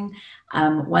organizing.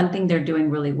 One thing they're doing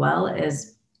really well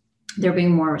is they're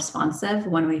being more responsive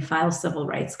when we file civil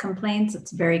rights complaints.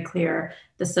 It's very clear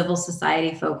the civil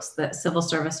society folks, the civil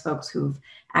service folks who've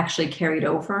actually carried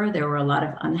over. There were a lot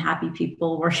of unhappy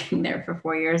people working there for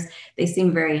 4 years. They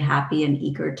seem very happy and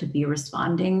eager to be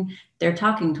responding. They're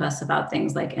talking to us about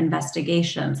things like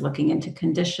investigations, looking into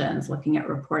conditions, looking at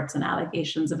reports and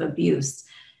allegations of abuse.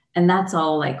 And that's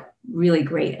all like really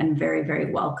great and very,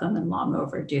 very welcome and long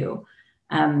overdue.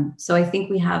 So I think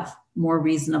we have more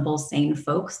reasonable, sane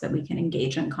folks that we can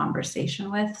engage in conversation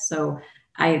with. So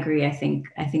I agree. I think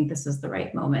this is the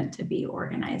right moment to be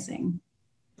organizing.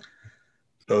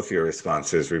 Both your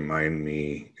responses remind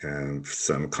me of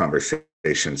some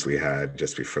conversations we had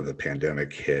just before the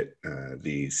pandemic hit,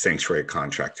 the sanctuary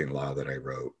contracting law that I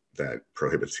wrote that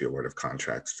prohibits the award of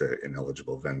contracts to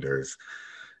ineligible vendors.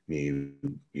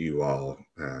 You all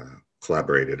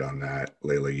collaborated on that.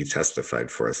 Layla, you testified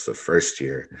for us the first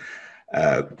year.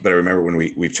 But I remember when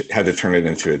we had to turn it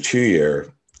into a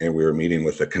 2-year, and we were meeting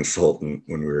with a consultant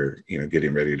when we were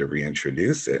getting ready to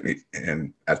reintroduce it.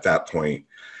 And at that point,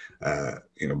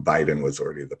 Biden was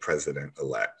already the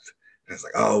president-elect. And it's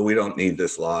like, oh, we don't need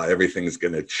this law. Everything's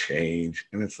going to change.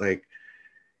 And it's like,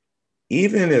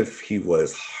 even if he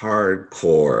was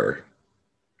hardcore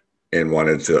and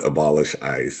wanted to abolish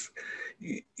ICE,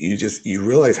 you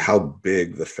realize how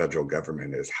big the federal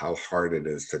government is, how hard it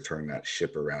is to turn that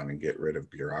ship around and get rid of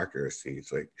bureaucracy.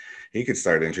 It's like he could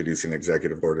start introducing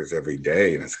executive orders every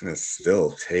day, and it's going to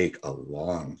still take a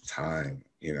long time,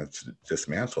 to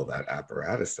dismantle that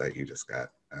apparatus that you just got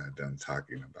done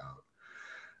talking about.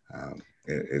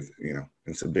 It's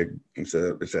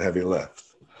a heavy lift.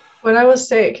 What I will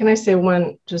say, can I say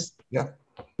one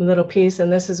little piece?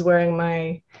 And this is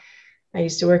wearing I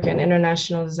used to work in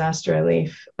international disaster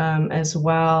relief as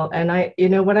well. And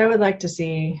what I would like to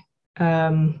see,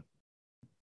 and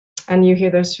you hear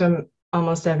this from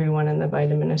almost everyone in the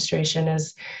Biden administration,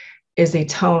 is a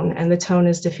tone, and the tone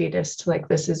is defeatist. Like,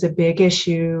 this is a big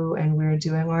issue and we're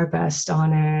doing our best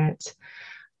on it.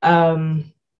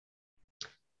 And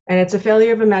it's a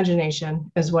failure of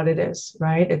imagination is what it is,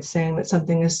 right? It's saying that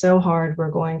something is so hard, we're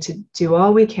going to do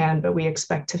all we can, but we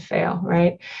expect to fail,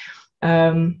 right?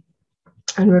 And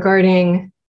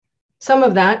regarding some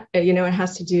of that,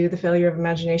 the failure of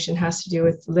imagination has to do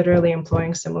with literally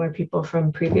employing similar people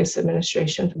from previous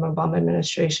administration, from Obama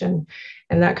administration,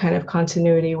 and that kind of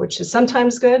continuity, which is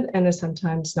sometimes good and is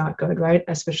sometimes not good, right?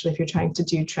 Especially if you're trying to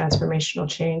do transformational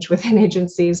change within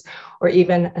agencies or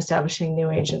even establishing new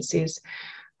agencies.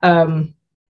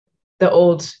 The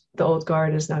old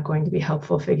guard is not going to be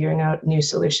helpful figuring out new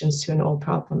solutions to an old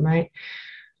problem, right?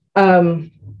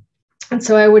 And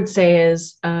so I would say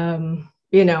is,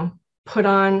 put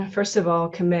on, first of all,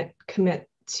 commit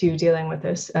to dealing with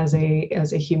this as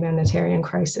a humanitarian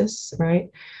crisis,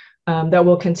 right? that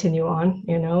will continue on,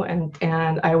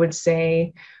 and I would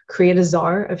say create a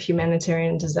czar of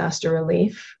humanitarian disaster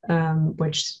relief,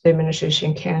 which the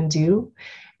administration can do.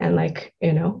 And like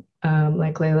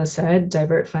Layla said,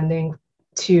 divert funding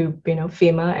to,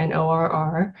 FEMA and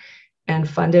ORR and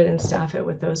fund it and staff it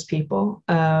with those people.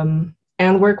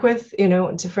 And work with,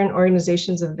 different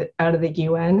organizations out of the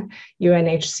UN,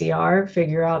 UNHCR,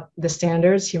 figure out the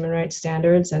standards, human rights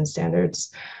standards and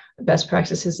standards, best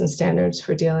practices and standards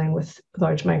for dealing with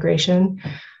large migration,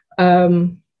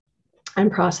 and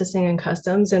processing and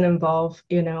customs, and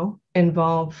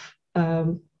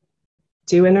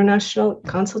do international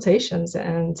consultations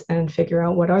and figure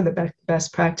out what are the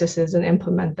best practices and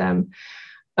implement them.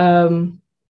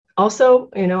 Also,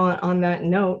 on that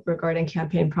note regarding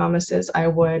campaign promises, I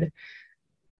would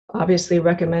obviously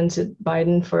recommend to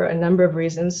Biden for a number of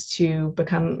reasons to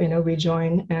become,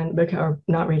 rejoin and or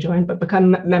not rejoin, but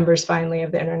become members finally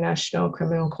of the International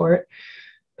Criminal Court.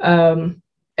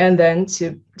 And then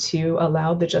to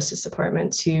allow the Justice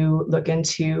Department to look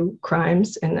into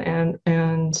crimes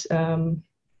and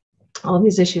all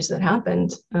these issues that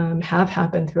happened, have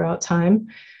happened throughout time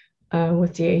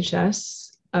with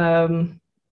DHS,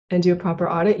 and do a proper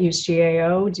audit, use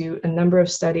GAO, do a number of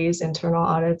studies, internal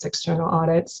audits, external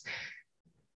audits,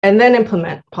 and then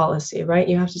implement policy, right?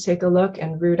 You have to take a look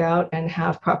and root out and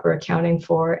have proper accounting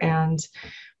for, and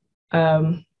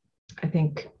I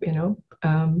think,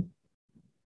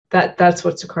 that's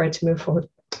what's required to move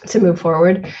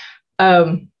forward.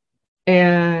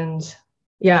 And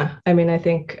yeah, I mean, I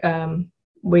think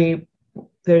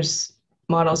there's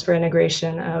models for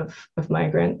integration of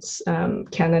migrants,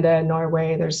 Canada,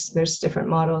 Norway, there's different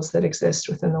models that exist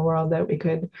within the world that we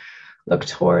could look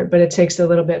toward, but it takes a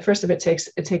little bit. First of it takes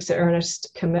an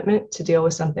earnest commitment to deal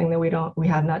with something that we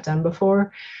have not done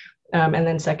before. And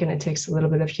then second, it takes a little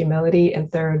bit of humility. And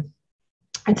third,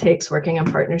 it takes working in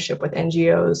partnership with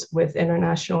NGOs, with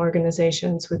international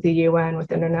organizations, with the UN,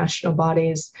 with international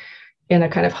bodies in a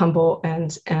kind of humble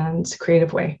and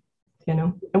creative way,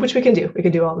 and which we can do. We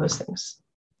can do all those things.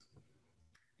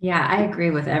 Yeah, I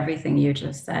agree with everything you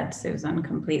just said, Susan,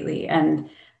 completely. And,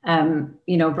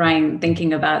 Brian,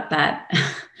 thinking about that,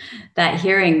 that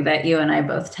hearing that you and I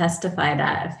both testified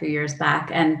at a few years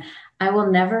back, and I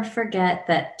will never forget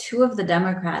that two of the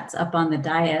Democrats up on the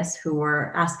dais who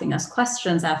were asking us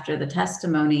questions after the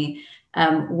testimony,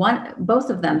 both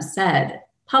of them said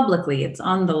publicly, it's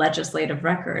on the legislative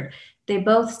record, they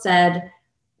both said,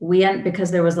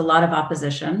 because there was a lot of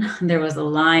opposition, there was a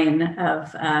line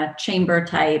of chamber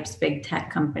types, big tech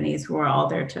companies who were all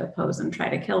there to oppose and try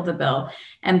to kill the bill.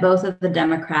 And both of the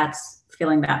Democrats,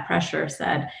 feeling that pressure,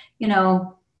 said,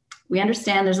 we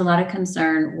understand there's a lot of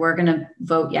concern. We're going to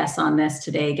vote yes on this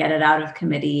today, get it out of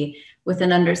committee, with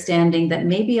an understanding that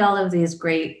maybe all of these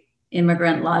great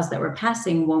immigrant laws that we're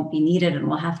passing won't be needed, and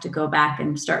we'll have to go back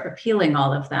and start repealing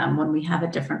all of them when we have a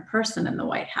different person in the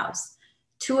White House.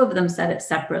 Two of them said it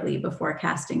separately before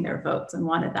casting their votes and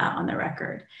wanted that on the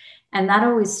record. And that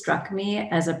always struck me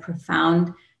as a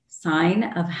profound sign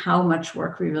of how much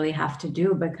work we really have to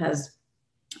do, because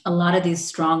a lot of these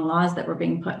strong laws that were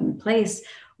being put in place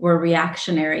were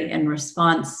reactionary in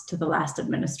response to the last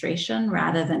administration,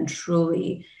 rather than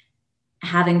truly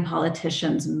having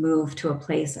politicians move to a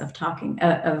place of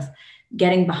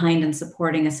getting behind and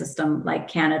supporting a system like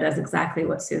Canada is exactly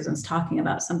what Susan's talking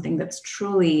about, something that's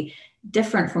truly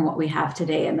different from what we have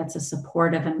today, and that's a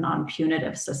supportive and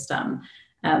non-punitive system.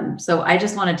 So I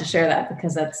just wanted to share that,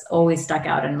 because that's always stuck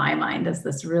out in my mind as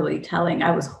this really telling.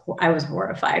 I was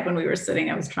horrified when we were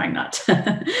sitting. I was trying not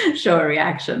to show a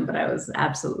reaction, but I was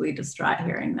absolutely distraught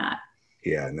hearing that.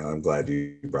 Yeah, no, I'm glad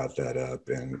you brought that up,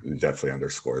 and it definitely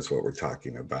underscores what we're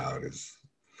talking about is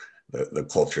the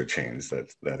culture change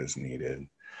that is needed.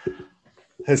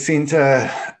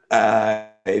 Jacinta,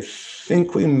 I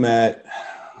think we met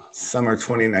summer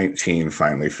 2019,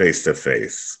 finally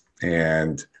face-to-face,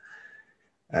 and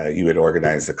you had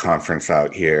organized a conference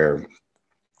out here,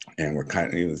 and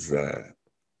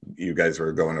you guys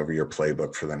were going over your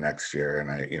playbook for the next year,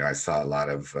 and I saw a lot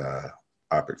of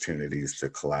opportunities to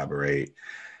collaborate.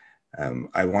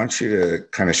 I want you to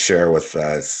kind of share with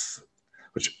us,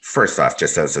 which first off,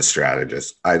 just as a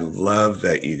strategist, I love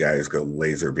that you guys go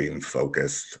laser beam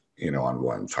focused, on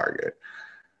one target.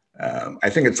 I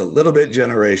think it's a little bit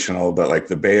generational, but like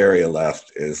the Bay Area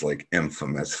left is like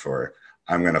infamous for,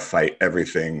 I'm going to fight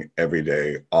everything every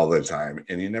day, all the time.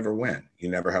 And you never win. You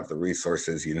never have the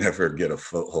resources. You never get a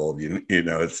foothold.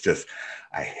 It's just,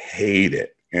 I hate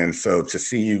it. And so to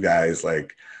see you guys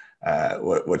like,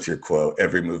 what's your quote?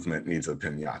 Every movement needs a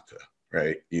piñata,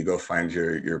 right? You go find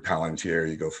your Palantir,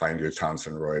 you go find your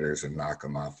Thomson Reuters and knock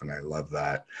them off. And I love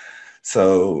that.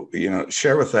 So,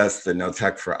 share with us the No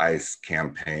Tech for ICE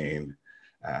campaign,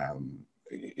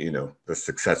 the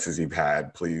successes you've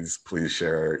had. Please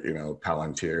share,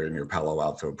 Palantir and your Palo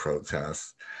Alto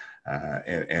protests,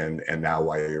 and now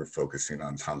why you're focusing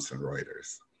on Thomson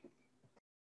Reuters.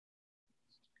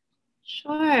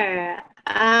 Sure.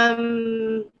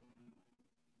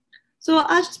 So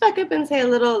I'll just back up and say a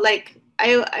little,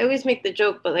 I always make the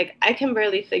joke, but I can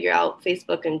barely figure out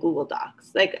Facebook and Google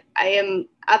Docs. I am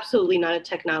absolutely not a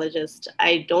technologist.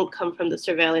 I don't come from the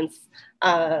surveillance,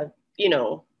 a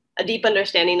deep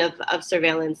understanding of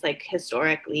surveillance,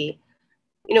 historically.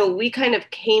 We kind of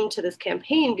came to this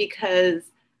campaign because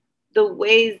the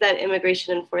ways that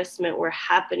immigration enforcement were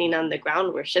happening on the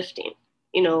ground were shifting.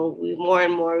 More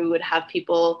and more we would have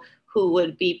people who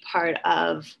would be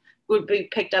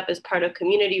picked up as part of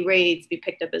community raids, be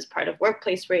picked up as part of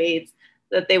workplace raids,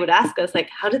 that they would ask us,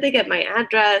 how did they get my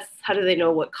address? How did they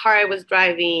know what car I was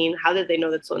driving? How did they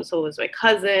know that so-and-so was my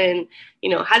cousin?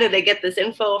 How did they get this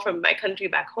info from my country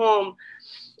back home?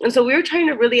 And so we were trying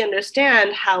to really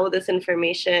understand how this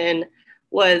information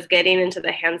was getting into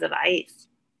the hands of ICE.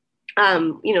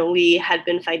 We had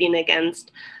been fighting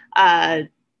against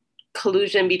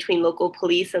collusion between local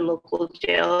police and local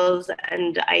jails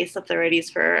and ICE authorities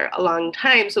for a long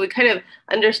time. So we kind of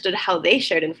understood how they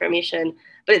shared information,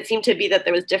 but it seemed to be that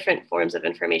there was different forms of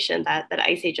information that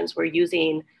ICE agents were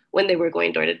using when they were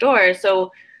going door to door.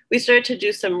 So we started to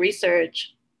do some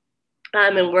research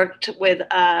and worked with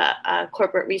a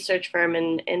corporate research firm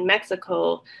in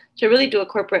Mexico to really do a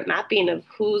corporate mapping of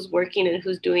who's working and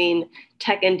who's doing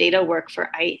tech and data work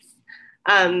for ICE.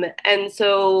 And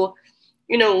so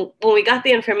when we got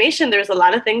the information, there's a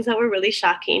lot of things that were really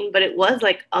shocking, but it was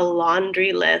a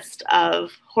laundry list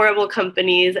of horrible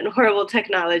companies and horrible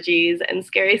technologies and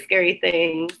scary, scary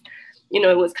things.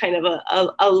 It was kind of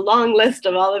a long list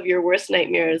of all of your worst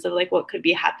nightmares of what could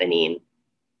be happening.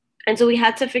 And so we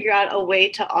had to figure out a way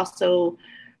to also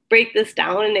break this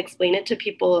down and explain it to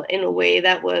people in a way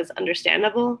that was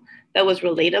understandable, that was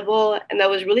relatable, and that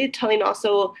was really telling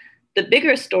also the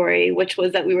bigger story, which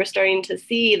was that we were starting to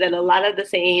see that a lot of the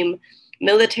same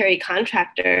military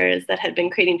contractors that had been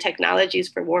creating technologies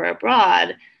for war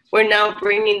abroad were now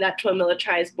bringing that to a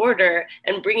militarized border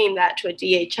and bringing that to a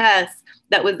DHS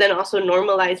that was then also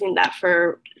normalizing that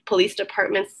for police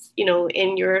departments,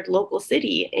 in your local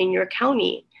city, in your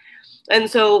county. And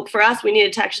so for us, we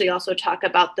needed to actually also talk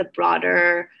about the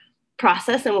broader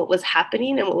process and what was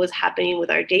happening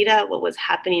with our data, what was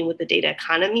happening with the data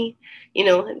economy.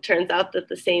 It turns out that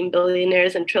the same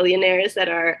billionaires and trillionaires that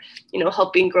are,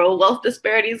 helping grow wealth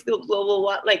disparities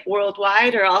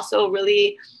worldwide are also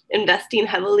really investing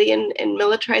heavily in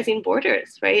militarizing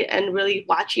borders, right? And really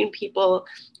watching people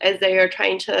as they are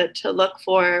trying to look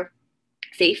for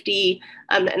safety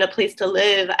and a place to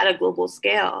live at a global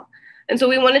scale. And so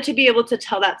we wanted to be able to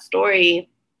tell that story.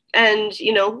 And,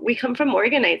 we come from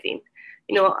organizing.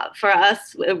 For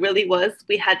us, it really was,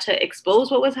 we had to expose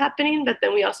what was happening, but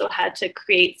then we also had to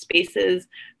create spaces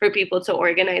for people to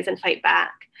organize and fight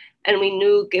back. And we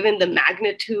knew, given the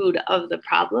magnitude of the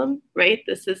problem, right,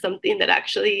 this is something that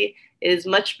actually is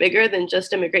much bigger than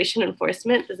just immigration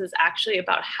enforcement. This is actually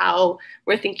about how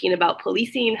we're thinking about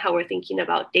policing, how we're thinking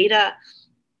about data,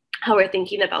 how we're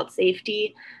thinking about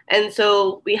safety. And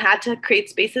so we had to create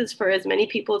spaces for as many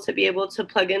people to be able to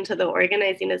plug into the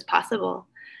organizing as possible.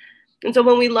 And so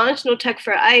when we launched No Tech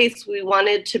for ICE, we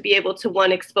wanted to be able to,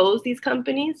 one, expose these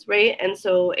companies, right? And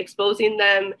so exposing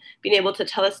them, being able to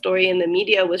tell a story in the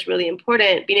media was really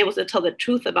important. Being able to tell the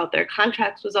truth about their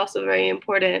contracts was also very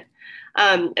important.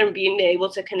 And being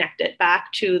able to connect it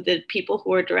back to the people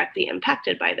who were directly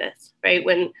impacted by this, right?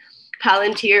 When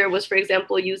Palantir was, for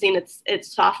example, using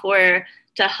its software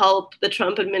to help the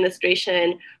Trump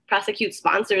administration prosecute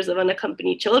sponsors of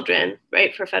unaccompanied children,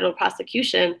 right, for federal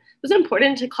prosecution, it was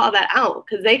important to call that out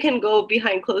because they can go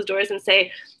behind closed doors and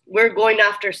say, we're going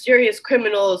after serious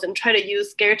criminals and try to use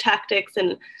scare tactics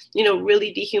and,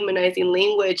 really dehumanizing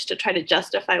language to try to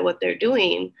justify what they're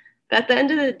doing. But at the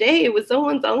end of the day, it was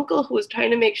someone's uncle who was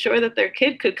trying to make sure that their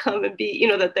kid could come and be,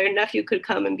 that their nephew could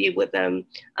come and be with them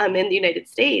in the United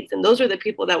States. And those were the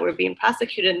people that were being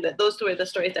prosecuted, and that those were the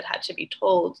stories that had to be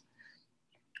told.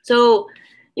 So,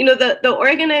 the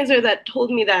organizer that told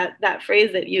me that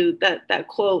phrase that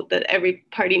quote that every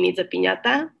party needs a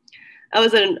piñata, I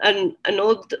was an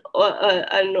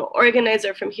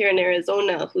organizer from here in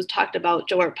Arizona who's talked about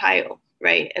Joe Arpaio,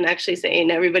 right? And actually saying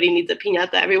everybody needs a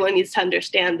piñata. Everyone needs to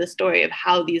understand the story of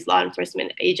how these law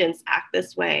enforcement agents act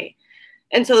this way.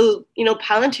 And so,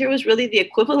 Palantir was really the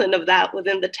equivalent of that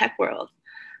within the tech world.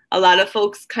 A lot of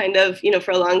folks kind of,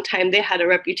 for a long time, they had a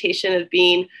reputation of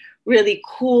being really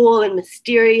cool and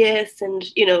mysterious and,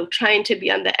 trying to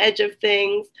be on the edge of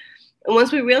things. And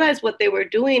once we realized what they were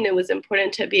doing, it was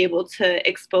important to be able to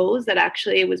expose that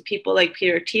actually it was people like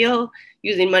Peter Thiel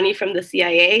using money from the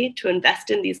CIA to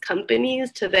invest in these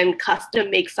companies to then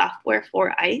custom make software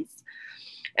for ICE.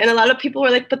 And a lot of people were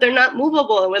like, but they're not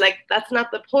movable. And we're like, that's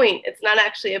not the point. It's not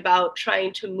actually about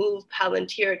trying to move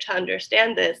Palantir to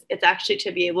understand this. It's actually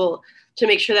to be able to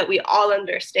make sure that we all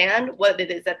understand what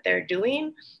it is that they're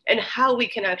doing and how we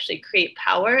can actually create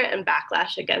power and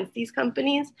backlash against these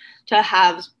companies to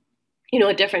have,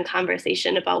 a different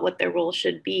conversation about what their role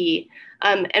should be.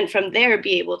 And from there,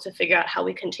 be able to figure out how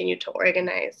we continue to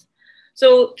organize.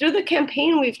 So through the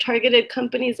campaign, we've targeted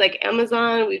companies like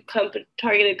Amazon, we've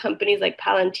targeted companies like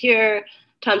Palantir,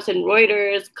 Thomson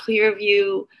Reuters,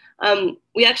 Clearview.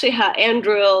 We actually have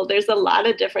Anduril. There's a lot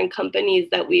of different companies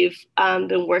that we've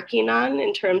been working on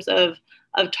in terms of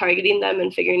targeting them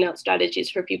and figuring out strategies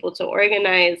for people to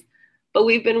organize. But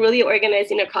we've been really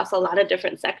organizing across a lot of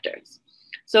different sectors.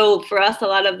 So for us, a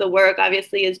lot of the work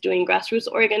obviously is doing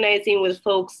grassroots organizing with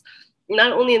folks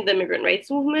not only in the immigrant rights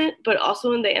movement, but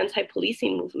also in the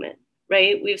anti-policing movement,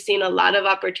 right? We've seen a lot of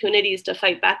opportunities to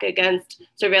fight back against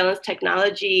surveillance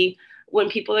technology when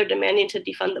people are demanding to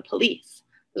defund the police.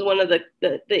 It's one of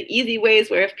the easy ways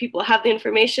where if people have the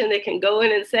information, they can go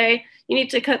in and say, you need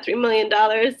to cut $3 million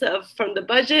from the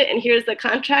budget, and here's the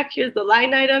contract, here's the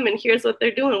line item, and here's what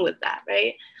they're doing with that,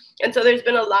 right? And so there's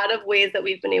been a lot of ways that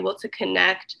we've been able to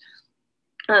connect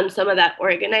some of that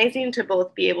organizing to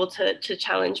both be able to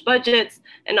challenge budgets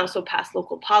and also pass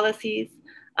local policies.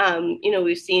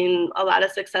 We've seen a lot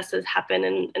of successes happen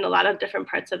in a lot of different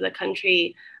parts of the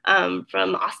country,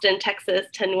 from Austin, Texas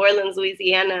to New Orleans,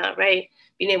 Louisiana, right?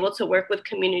 Being able to work with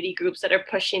community groups that are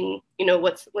pushing,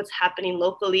 what's happening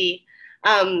locally.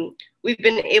 We've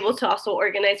been able to also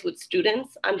organize with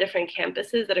students on different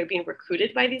campuses that are being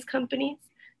recruited by these companies.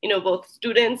 Both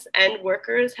students and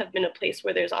workers have been a place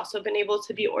where there's also been able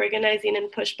to be organizing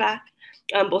and pushback,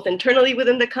 both internally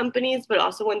within the companies, but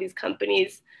also when these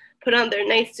companies put on their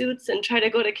nice suits and try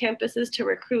to go to campuses to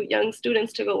recruit young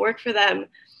students to go work for them.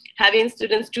 Having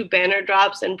students do banner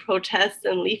drops and protests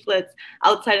and leaflets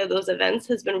outside of those events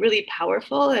has been really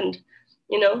powerful. And,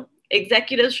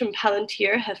 executives from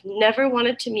Palantir have never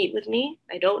wanted to meet with me.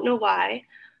 I don't know why.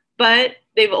 But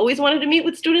they've always wanted to meet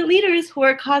with student leaders who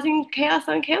are causing chaos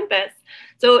on campus.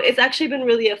 So it's actually been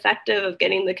really effective of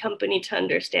getting the company to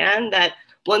understand that,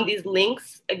 one, these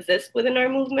links exist within our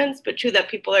movements, but two, that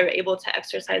people are able to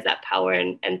exercise that power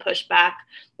and push back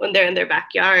when they're in their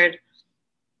backyard.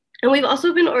 And we've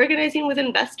also been organizing with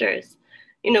investors.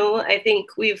 I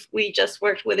think we just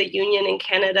worked with a union in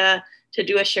Canada to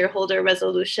do a shareholder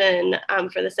resolution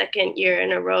for the second year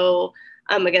in a row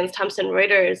against Thomson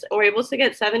Reuters, and we're able to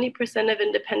get 70% of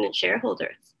independent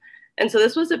shareholders. And so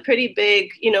this was a pretty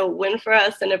big, win for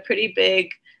us, and a pretty big,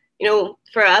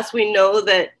 for us, we know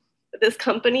that this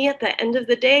company at the end of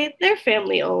the day, they're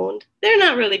family owned. They're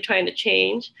not really trying to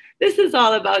change. This is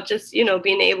all about just,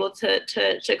 being able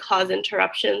to cause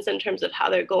interruptions in terms of how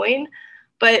they're going.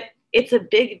 But it's a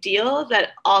big deal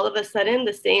that all of a sudden,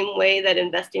 the same way that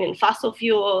investing in fossil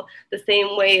fuel, the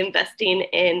same way investing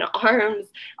in arms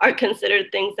are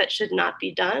considered things that should not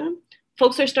be done,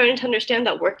 folks are starting to understand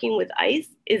that working with ICE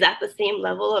is at the same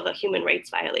level of a human rights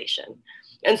violation.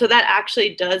 And so that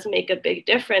actually does make a big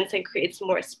difference and creates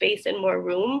more space and more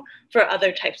room for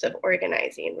other types of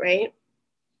organizing, right?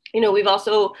 We've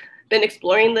also been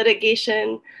exploring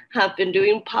litigation, have been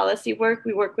doing policy work.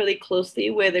 We work really closely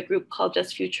with a group called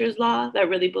Just Futures Law that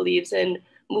really believes in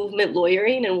movement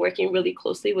lawyering and working really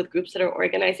closely with groups that are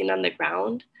organizing on the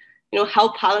ground.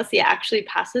 How policy actually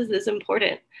passes is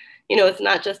important. It's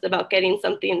not just about getting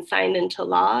something signed into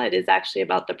law. It is actually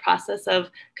about the process of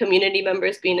community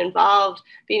members being involved,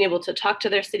 being able to talk to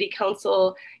their city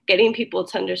council, getting people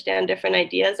to understand different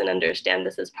ideas and understand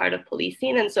this as part of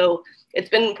policing. And so it's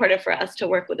been important for us to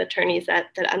work with attorneys that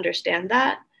understand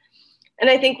that. And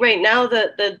I think right now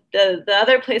the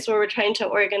other place where we're trying to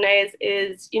organize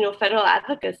is, federal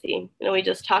advocacy. We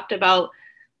just talked about,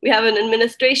 we have an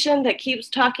administration that keeps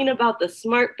talking about the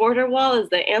smart border wall as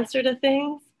the answer to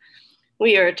things.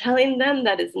 We are telling them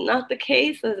that is not the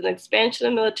case. There's an expansion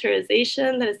of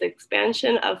militarization, that is the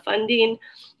expansion of funding,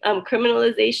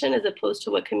 criminalization as opposed to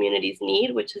what communities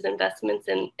need, which is investments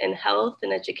in health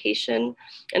and education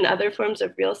and other forms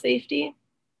of real safety.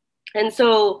 And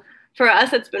so for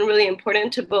us, it's been really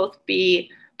important to both be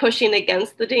pushing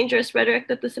against the dangerous rhetoric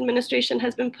that this administration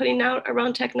has been putting out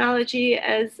around technology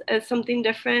as something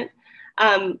different,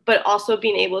 but also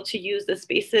being able to use the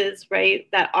spaces, right,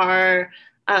 that are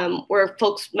where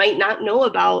folks might not know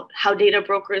about how data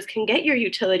brokers can get your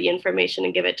utility information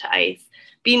and give it to ICE.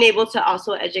 Being able to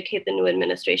also educate the new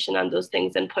administration on those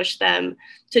things and push them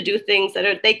to do things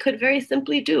that they could very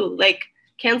simply do, like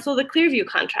cancel the Clearview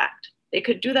contract. They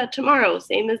could do that tomorrow,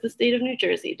 same as the state of New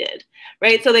Jersey did,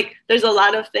 right? So like, there's a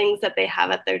lot of things that they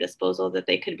have at their disposal that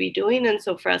they could be doing. And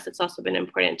so for us, it's also been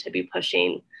important to be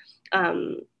pushing,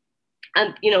 and,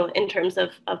 in terms of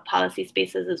policy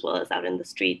spaces, as well as out in the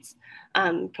streets,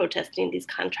 protesting these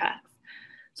contracts.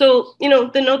 So,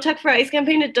 the No Tech for ICE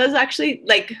campaign, it does actually,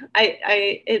 like,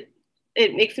 it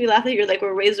makes me laugh that you're like,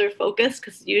 we're razor focused,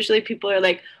 because usually people are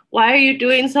like, why are you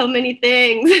doing so many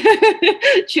things?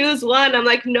 Choose one. I'm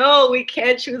like, no, we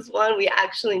can't choose one. We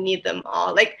actually need them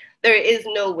all. Like, there is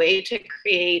no way to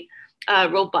create a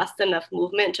robust enough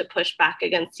movement to push back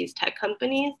against these tech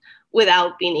companies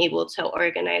without being able to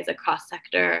organize across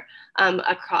sector,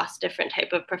 across different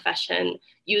type of profession,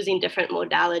 using different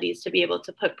modalities to be able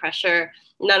to put pressure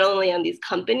not only on these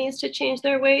companies to change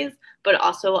their ways, but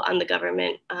also on the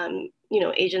government,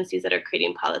 agencies that are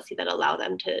creating policy that allow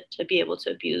them to be able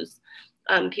to abuse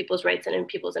people's rights and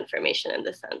people's information in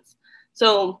this sense.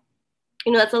 So,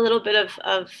 that's a little bit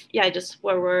of just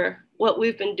what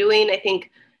we've been doing. I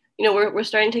think, we're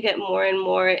starting to get more and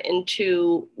more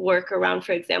into work around,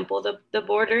 for example, the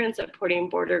border and supporting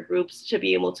border groups to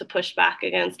be able to push back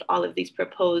against all of these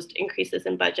proposed increases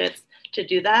in budgets to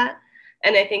do that.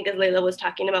 And I think, as Layla was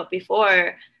talking about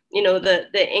before,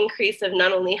 the increase of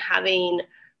not only having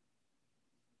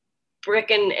brick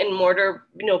and mortar,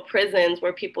 prisons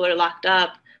where people are locked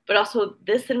up, but also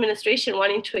this administration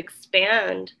wanting to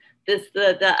expand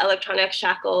the electronic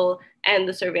shackle and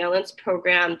the surveillance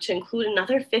program to include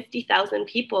another 50,000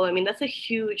 people. I mean, that's a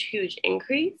huge, huge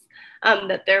increase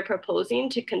that they're proposing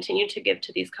to continue to give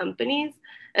to these companies.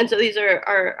 And so these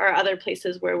are other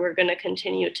places where we're going to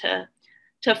continue to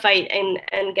fight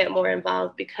and get more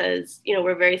involved, because,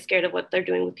 we're very scared of what they're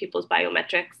doing with people's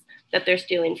biometrics that they're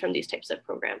stealing from these types of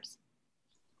programs.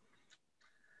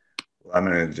 Well, I'm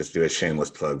going to just do a shameless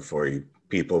plug for you.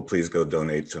 People, please go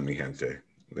donate to Mijente.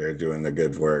 They're doing the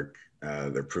good work.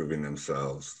 They're proving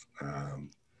themselves. I'm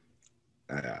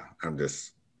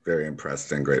just very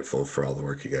impressed and grateful for all the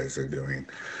work you guys are doing.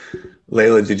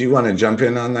 Layla, did you want to jump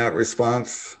in on that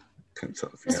response?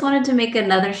 Just wanted to make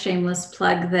another shameless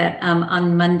plug that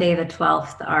on Monday the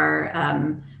 12th,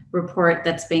 our report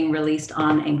that's being released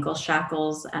on ankle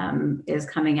shackles is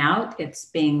coming out. It's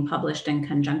being published in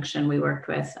conjunction. We worked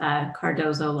with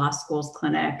Cardozo Law School's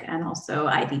clinic and also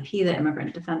IDP, the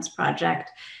Immigrant Defense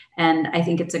Project. And I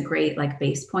think it's a great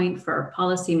base point for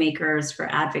policymakers,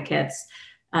 for advocates.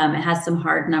 It has some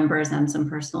hard numbers and some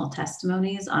personal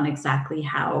testimonies on exactly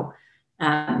how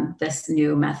this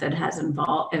new method has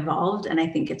evolved. And I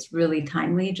think it's really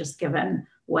timely, just given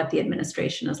what the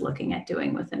administration is looking at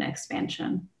doing with an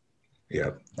expansion.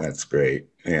 Yeah, that's great.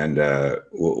 And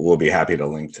we'll be happy to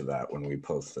link to that when we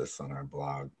post this on our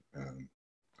blog.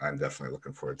 I'm definitely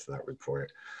looking forward to that report.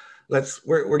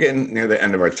 We're getting near the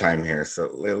end of our time here. So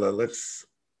Layla, let's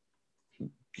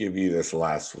give you this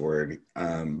last word.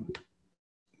 When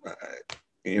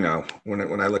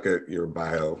I look at your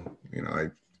bio, I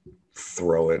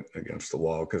throw it against the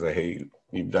wall because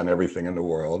you've done everything in the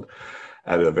world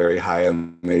at a very high,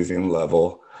 amazing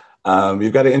level.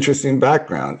 You've got an interesting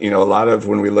background. A lot of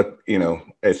when we look,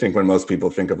 I think when most people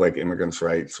think of immigrants'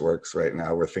 rights works right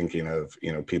now, we're thinking of,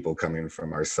 people coming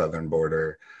from our southern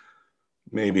border,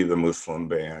 maybe the Muslim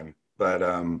ban, but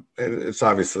it's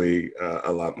obviously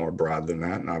a lot more broad than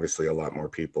that. And obviously a lot more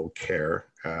people care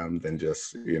than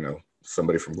just,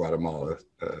 somebody from Guatemala,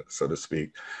 so to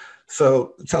speak.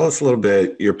 So tell us a little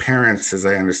bit, your parents, as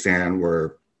I understand,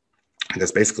 were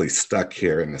just basically stuck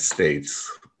here in the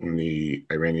States when the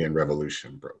Iranian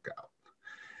Revolution broke out.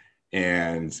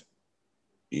 And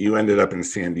you ended up in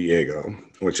San Diego,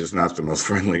 which is not the most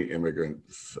friendly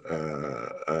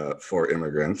for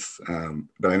immigrants.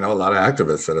 But I know a lot of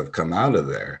activists that have come out of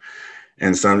there.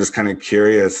 And so I'm just kind of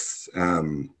curious,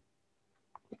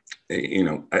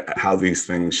 how these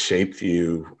things shaped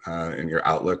you in your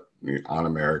outlook on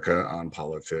America, on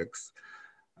politics,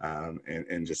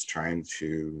 and just trying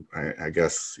to, I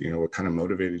guess, what kind of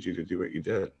motivated you to do what you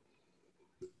did?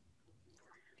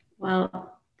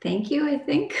 Well, thank you, I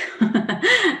think.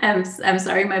 I'm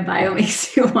sorry my bio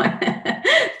makes you want to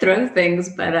throw things,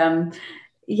 but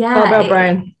yeah. How about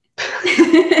Brian?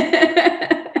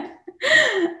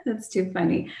 That's too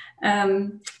funny.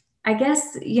 I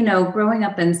guess, growing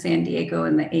up in San Diego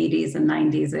in the 80s and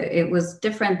 90s, it was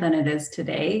different than it is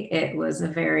today. It was a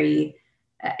very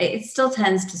it still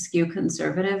tends to skew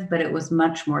conservative, but it was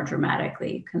much more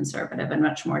dramatically conservative and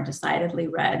much more decidedly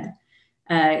red.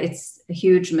 It's a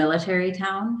huge military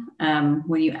town.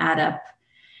 When you add up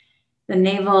the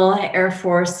Naval, Air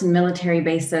Force, and military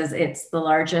bases, it's the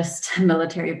largest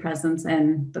military presence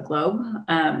in the globe.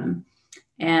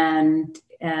 And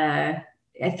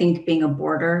I think being a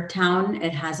border town,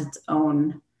 it has its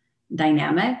own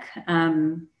dynamic.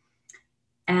 And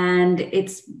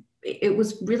it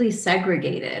was really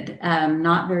segregated,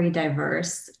 not very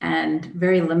diverse and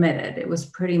very limited. It was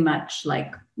pretty much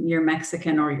like you're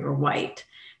Mexican or you're white.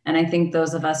 And I think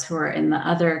those of us who are in the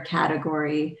other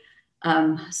category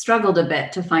struggled a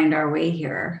bit to find our way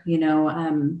here.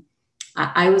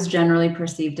 I was generally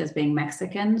perceived as being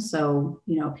Mexican. So,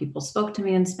 people spoke to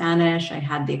me in Spanish. I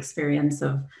had the experience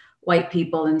of white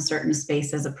people in certain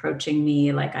spaces approaching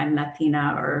me like I'm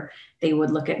Latina, or they would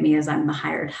look at me as I'm the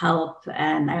hired help.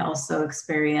 And I also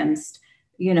experienced,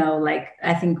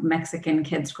 I think Mexican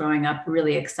kids growing up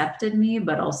really accepted me,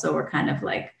 but also were kind of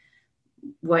like,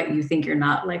 what, you think you're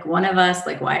not like one of us?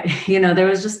 Like, why? There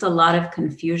was just a lot of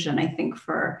confusion, I think,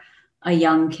 for a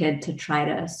young kid to try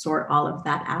to sort all of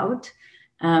that out.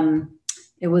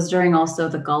 It was during also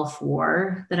the Gulf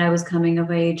War that I was coming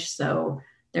of age. So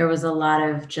there was a lot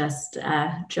of just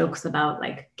jokes about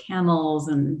like camels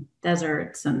and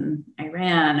deserts and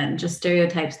Iran and just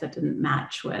stereotypes that didn't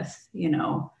match with,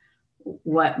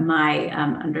 what my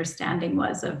understanding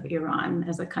was of Iran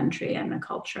as a country and a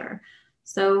culture.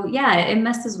 So yeah, it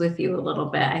messes with you a little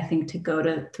bit, I think, to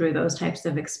go through those types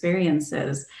of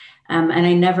experiences. And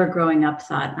I never growing up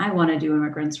thought, I want to do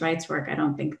immigrants' rights work. I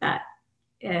don't think that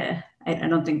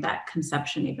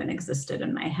conception even existed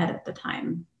in my head at the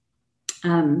time.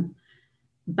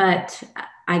 But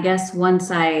I guess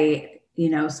once I,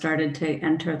 started to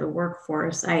enter the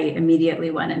workforce, I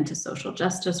immediately went into social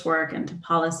justice work, into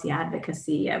policy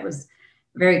advocacy. I was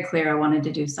very clear I wanted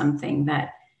to do something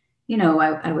that,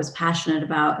 I was passionate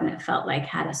about and it felt like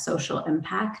had a social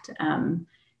impact.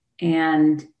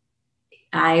 And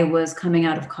I was coming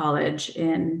out of college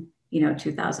in,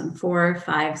 2004,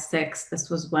 5, 6. This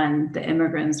was when the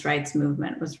immigrants' rights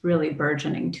movement was really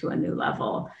burgeoning to a new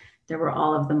level. There were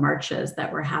all of the marches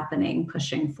that were happening,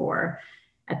 pushing for,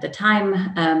 at the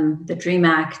time, the DREAM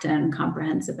Act and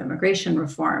comprehensive immigration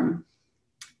reform.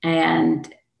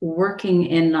 And working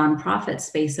in nonprofit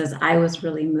spaces, I was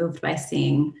really moved by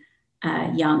seeing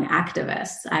young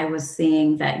activists. I was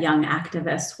seeing that young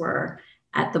activists were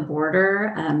at the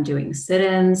border doing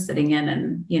sit-ins, sitting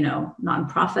in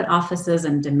nonprofit offices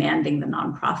and demanding the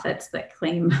nonprofits that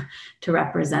claim to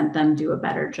represent them do a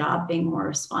better job being more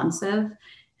responsive.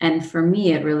 And for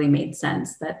me, it really made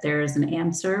sense that there is an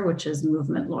answer, which is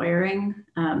movement lawyering,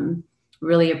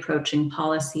 really approaching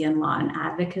policy and law and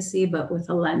advocacy, but with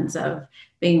a lens of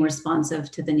being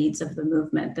responsive to the needs of the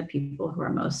movement, the people who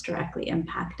are most directly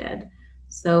impacted.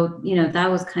 So, that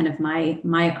was kind of my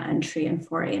entry and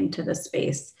foray into the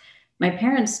space. My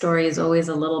parents' story is always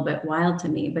a little bit wild to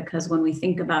me because when we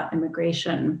think about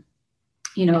immigration,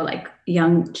 like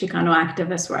young Chicano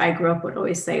activists where I grew up would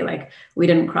always say, like, we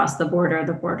didn't cross the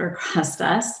border crossed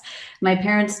us. My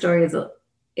parents' story is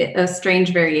a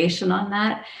strange variation on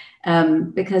that.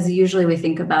 Because usually we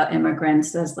think about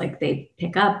immigrants as like they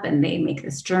pick up and they make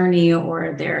this journey,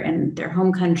 or they're in their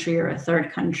home country or a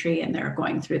third country and they're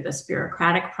going through this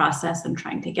bureaucratic process and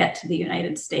trying to get to the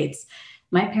United States.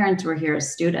 My parents were here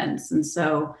as students, and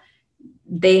so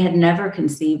they had never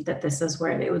conceived that this is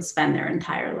where they would spend their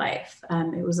entire life.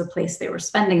 It was a place they were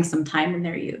spending some time in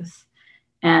their youth.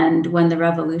 And when the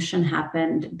revolution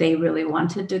happened, they really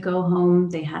wanted to go home.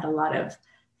 They had a lot of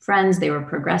friends, they were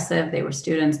progressive, they were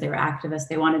students, they were activists.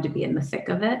 They wanted to be in the thick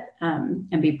of it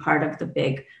and be part of the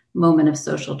big moment of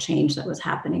social change that was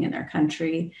happening in their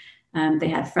country. They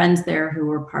had friends there who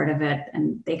were part of it,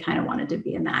 and they kind of wanted to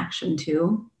be in the action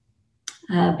too.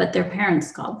 But their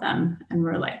parents called them and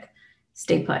were like,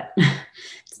 stay put.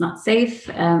 It's not safe.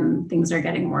 Things are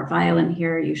getting more violent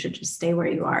here. You should just stay where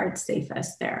you are. It's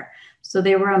safest there. So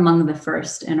they were among the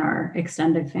first in our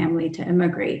extended family to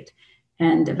immigrate.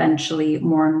 And eventually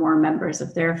more and more members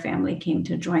of their family came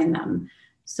to join them.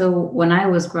 So when I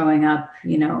was growing up,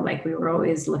 like we were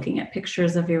always looking at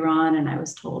pictures of Iran, and I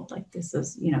was told like, this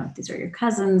is, these are your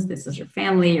cousins, this is your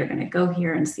family, you're going to go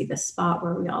here and see this spot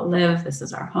where we all live, this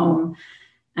is our home.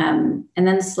 And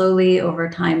then slowly over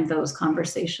time, those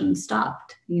conversations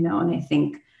stopped, and I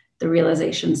think the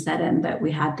realization set in that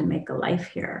we had to make a life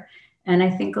here. And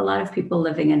I think a lot of people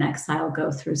living in exile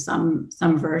go through some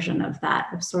version of that,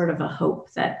 of sort of a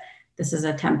hope that this is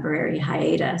a temporary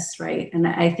hiatus, right? And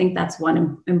I think that's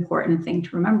one important thing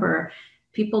to remember.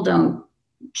 People don't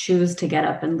choose to get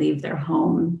up and leave their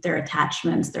home, their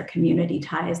attachments, their community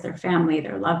ties, their family,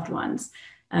 their loved ones.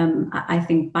 I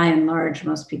think by and large,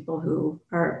 most people who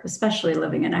are especially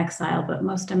living in exile, but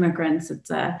most immigrants, it's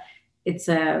a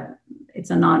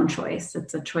non-choice.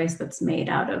 It's a choice that's made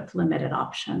out of limited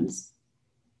options.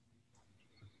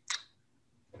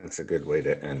 That's a good way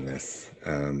to end this.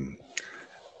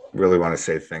 Really want to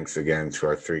say thanks again to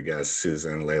our three guests,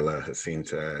 Susan, Layla,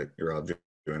 Jacinta. You're all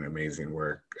doing amazing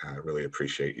work. I really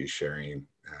appreciate you sharing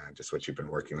just what you've been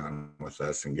working on with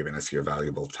us and giving us your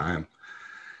valuable time.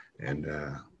 And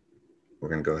we're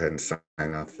going to go ahead and sign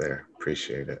off there.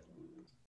 Appreciate it.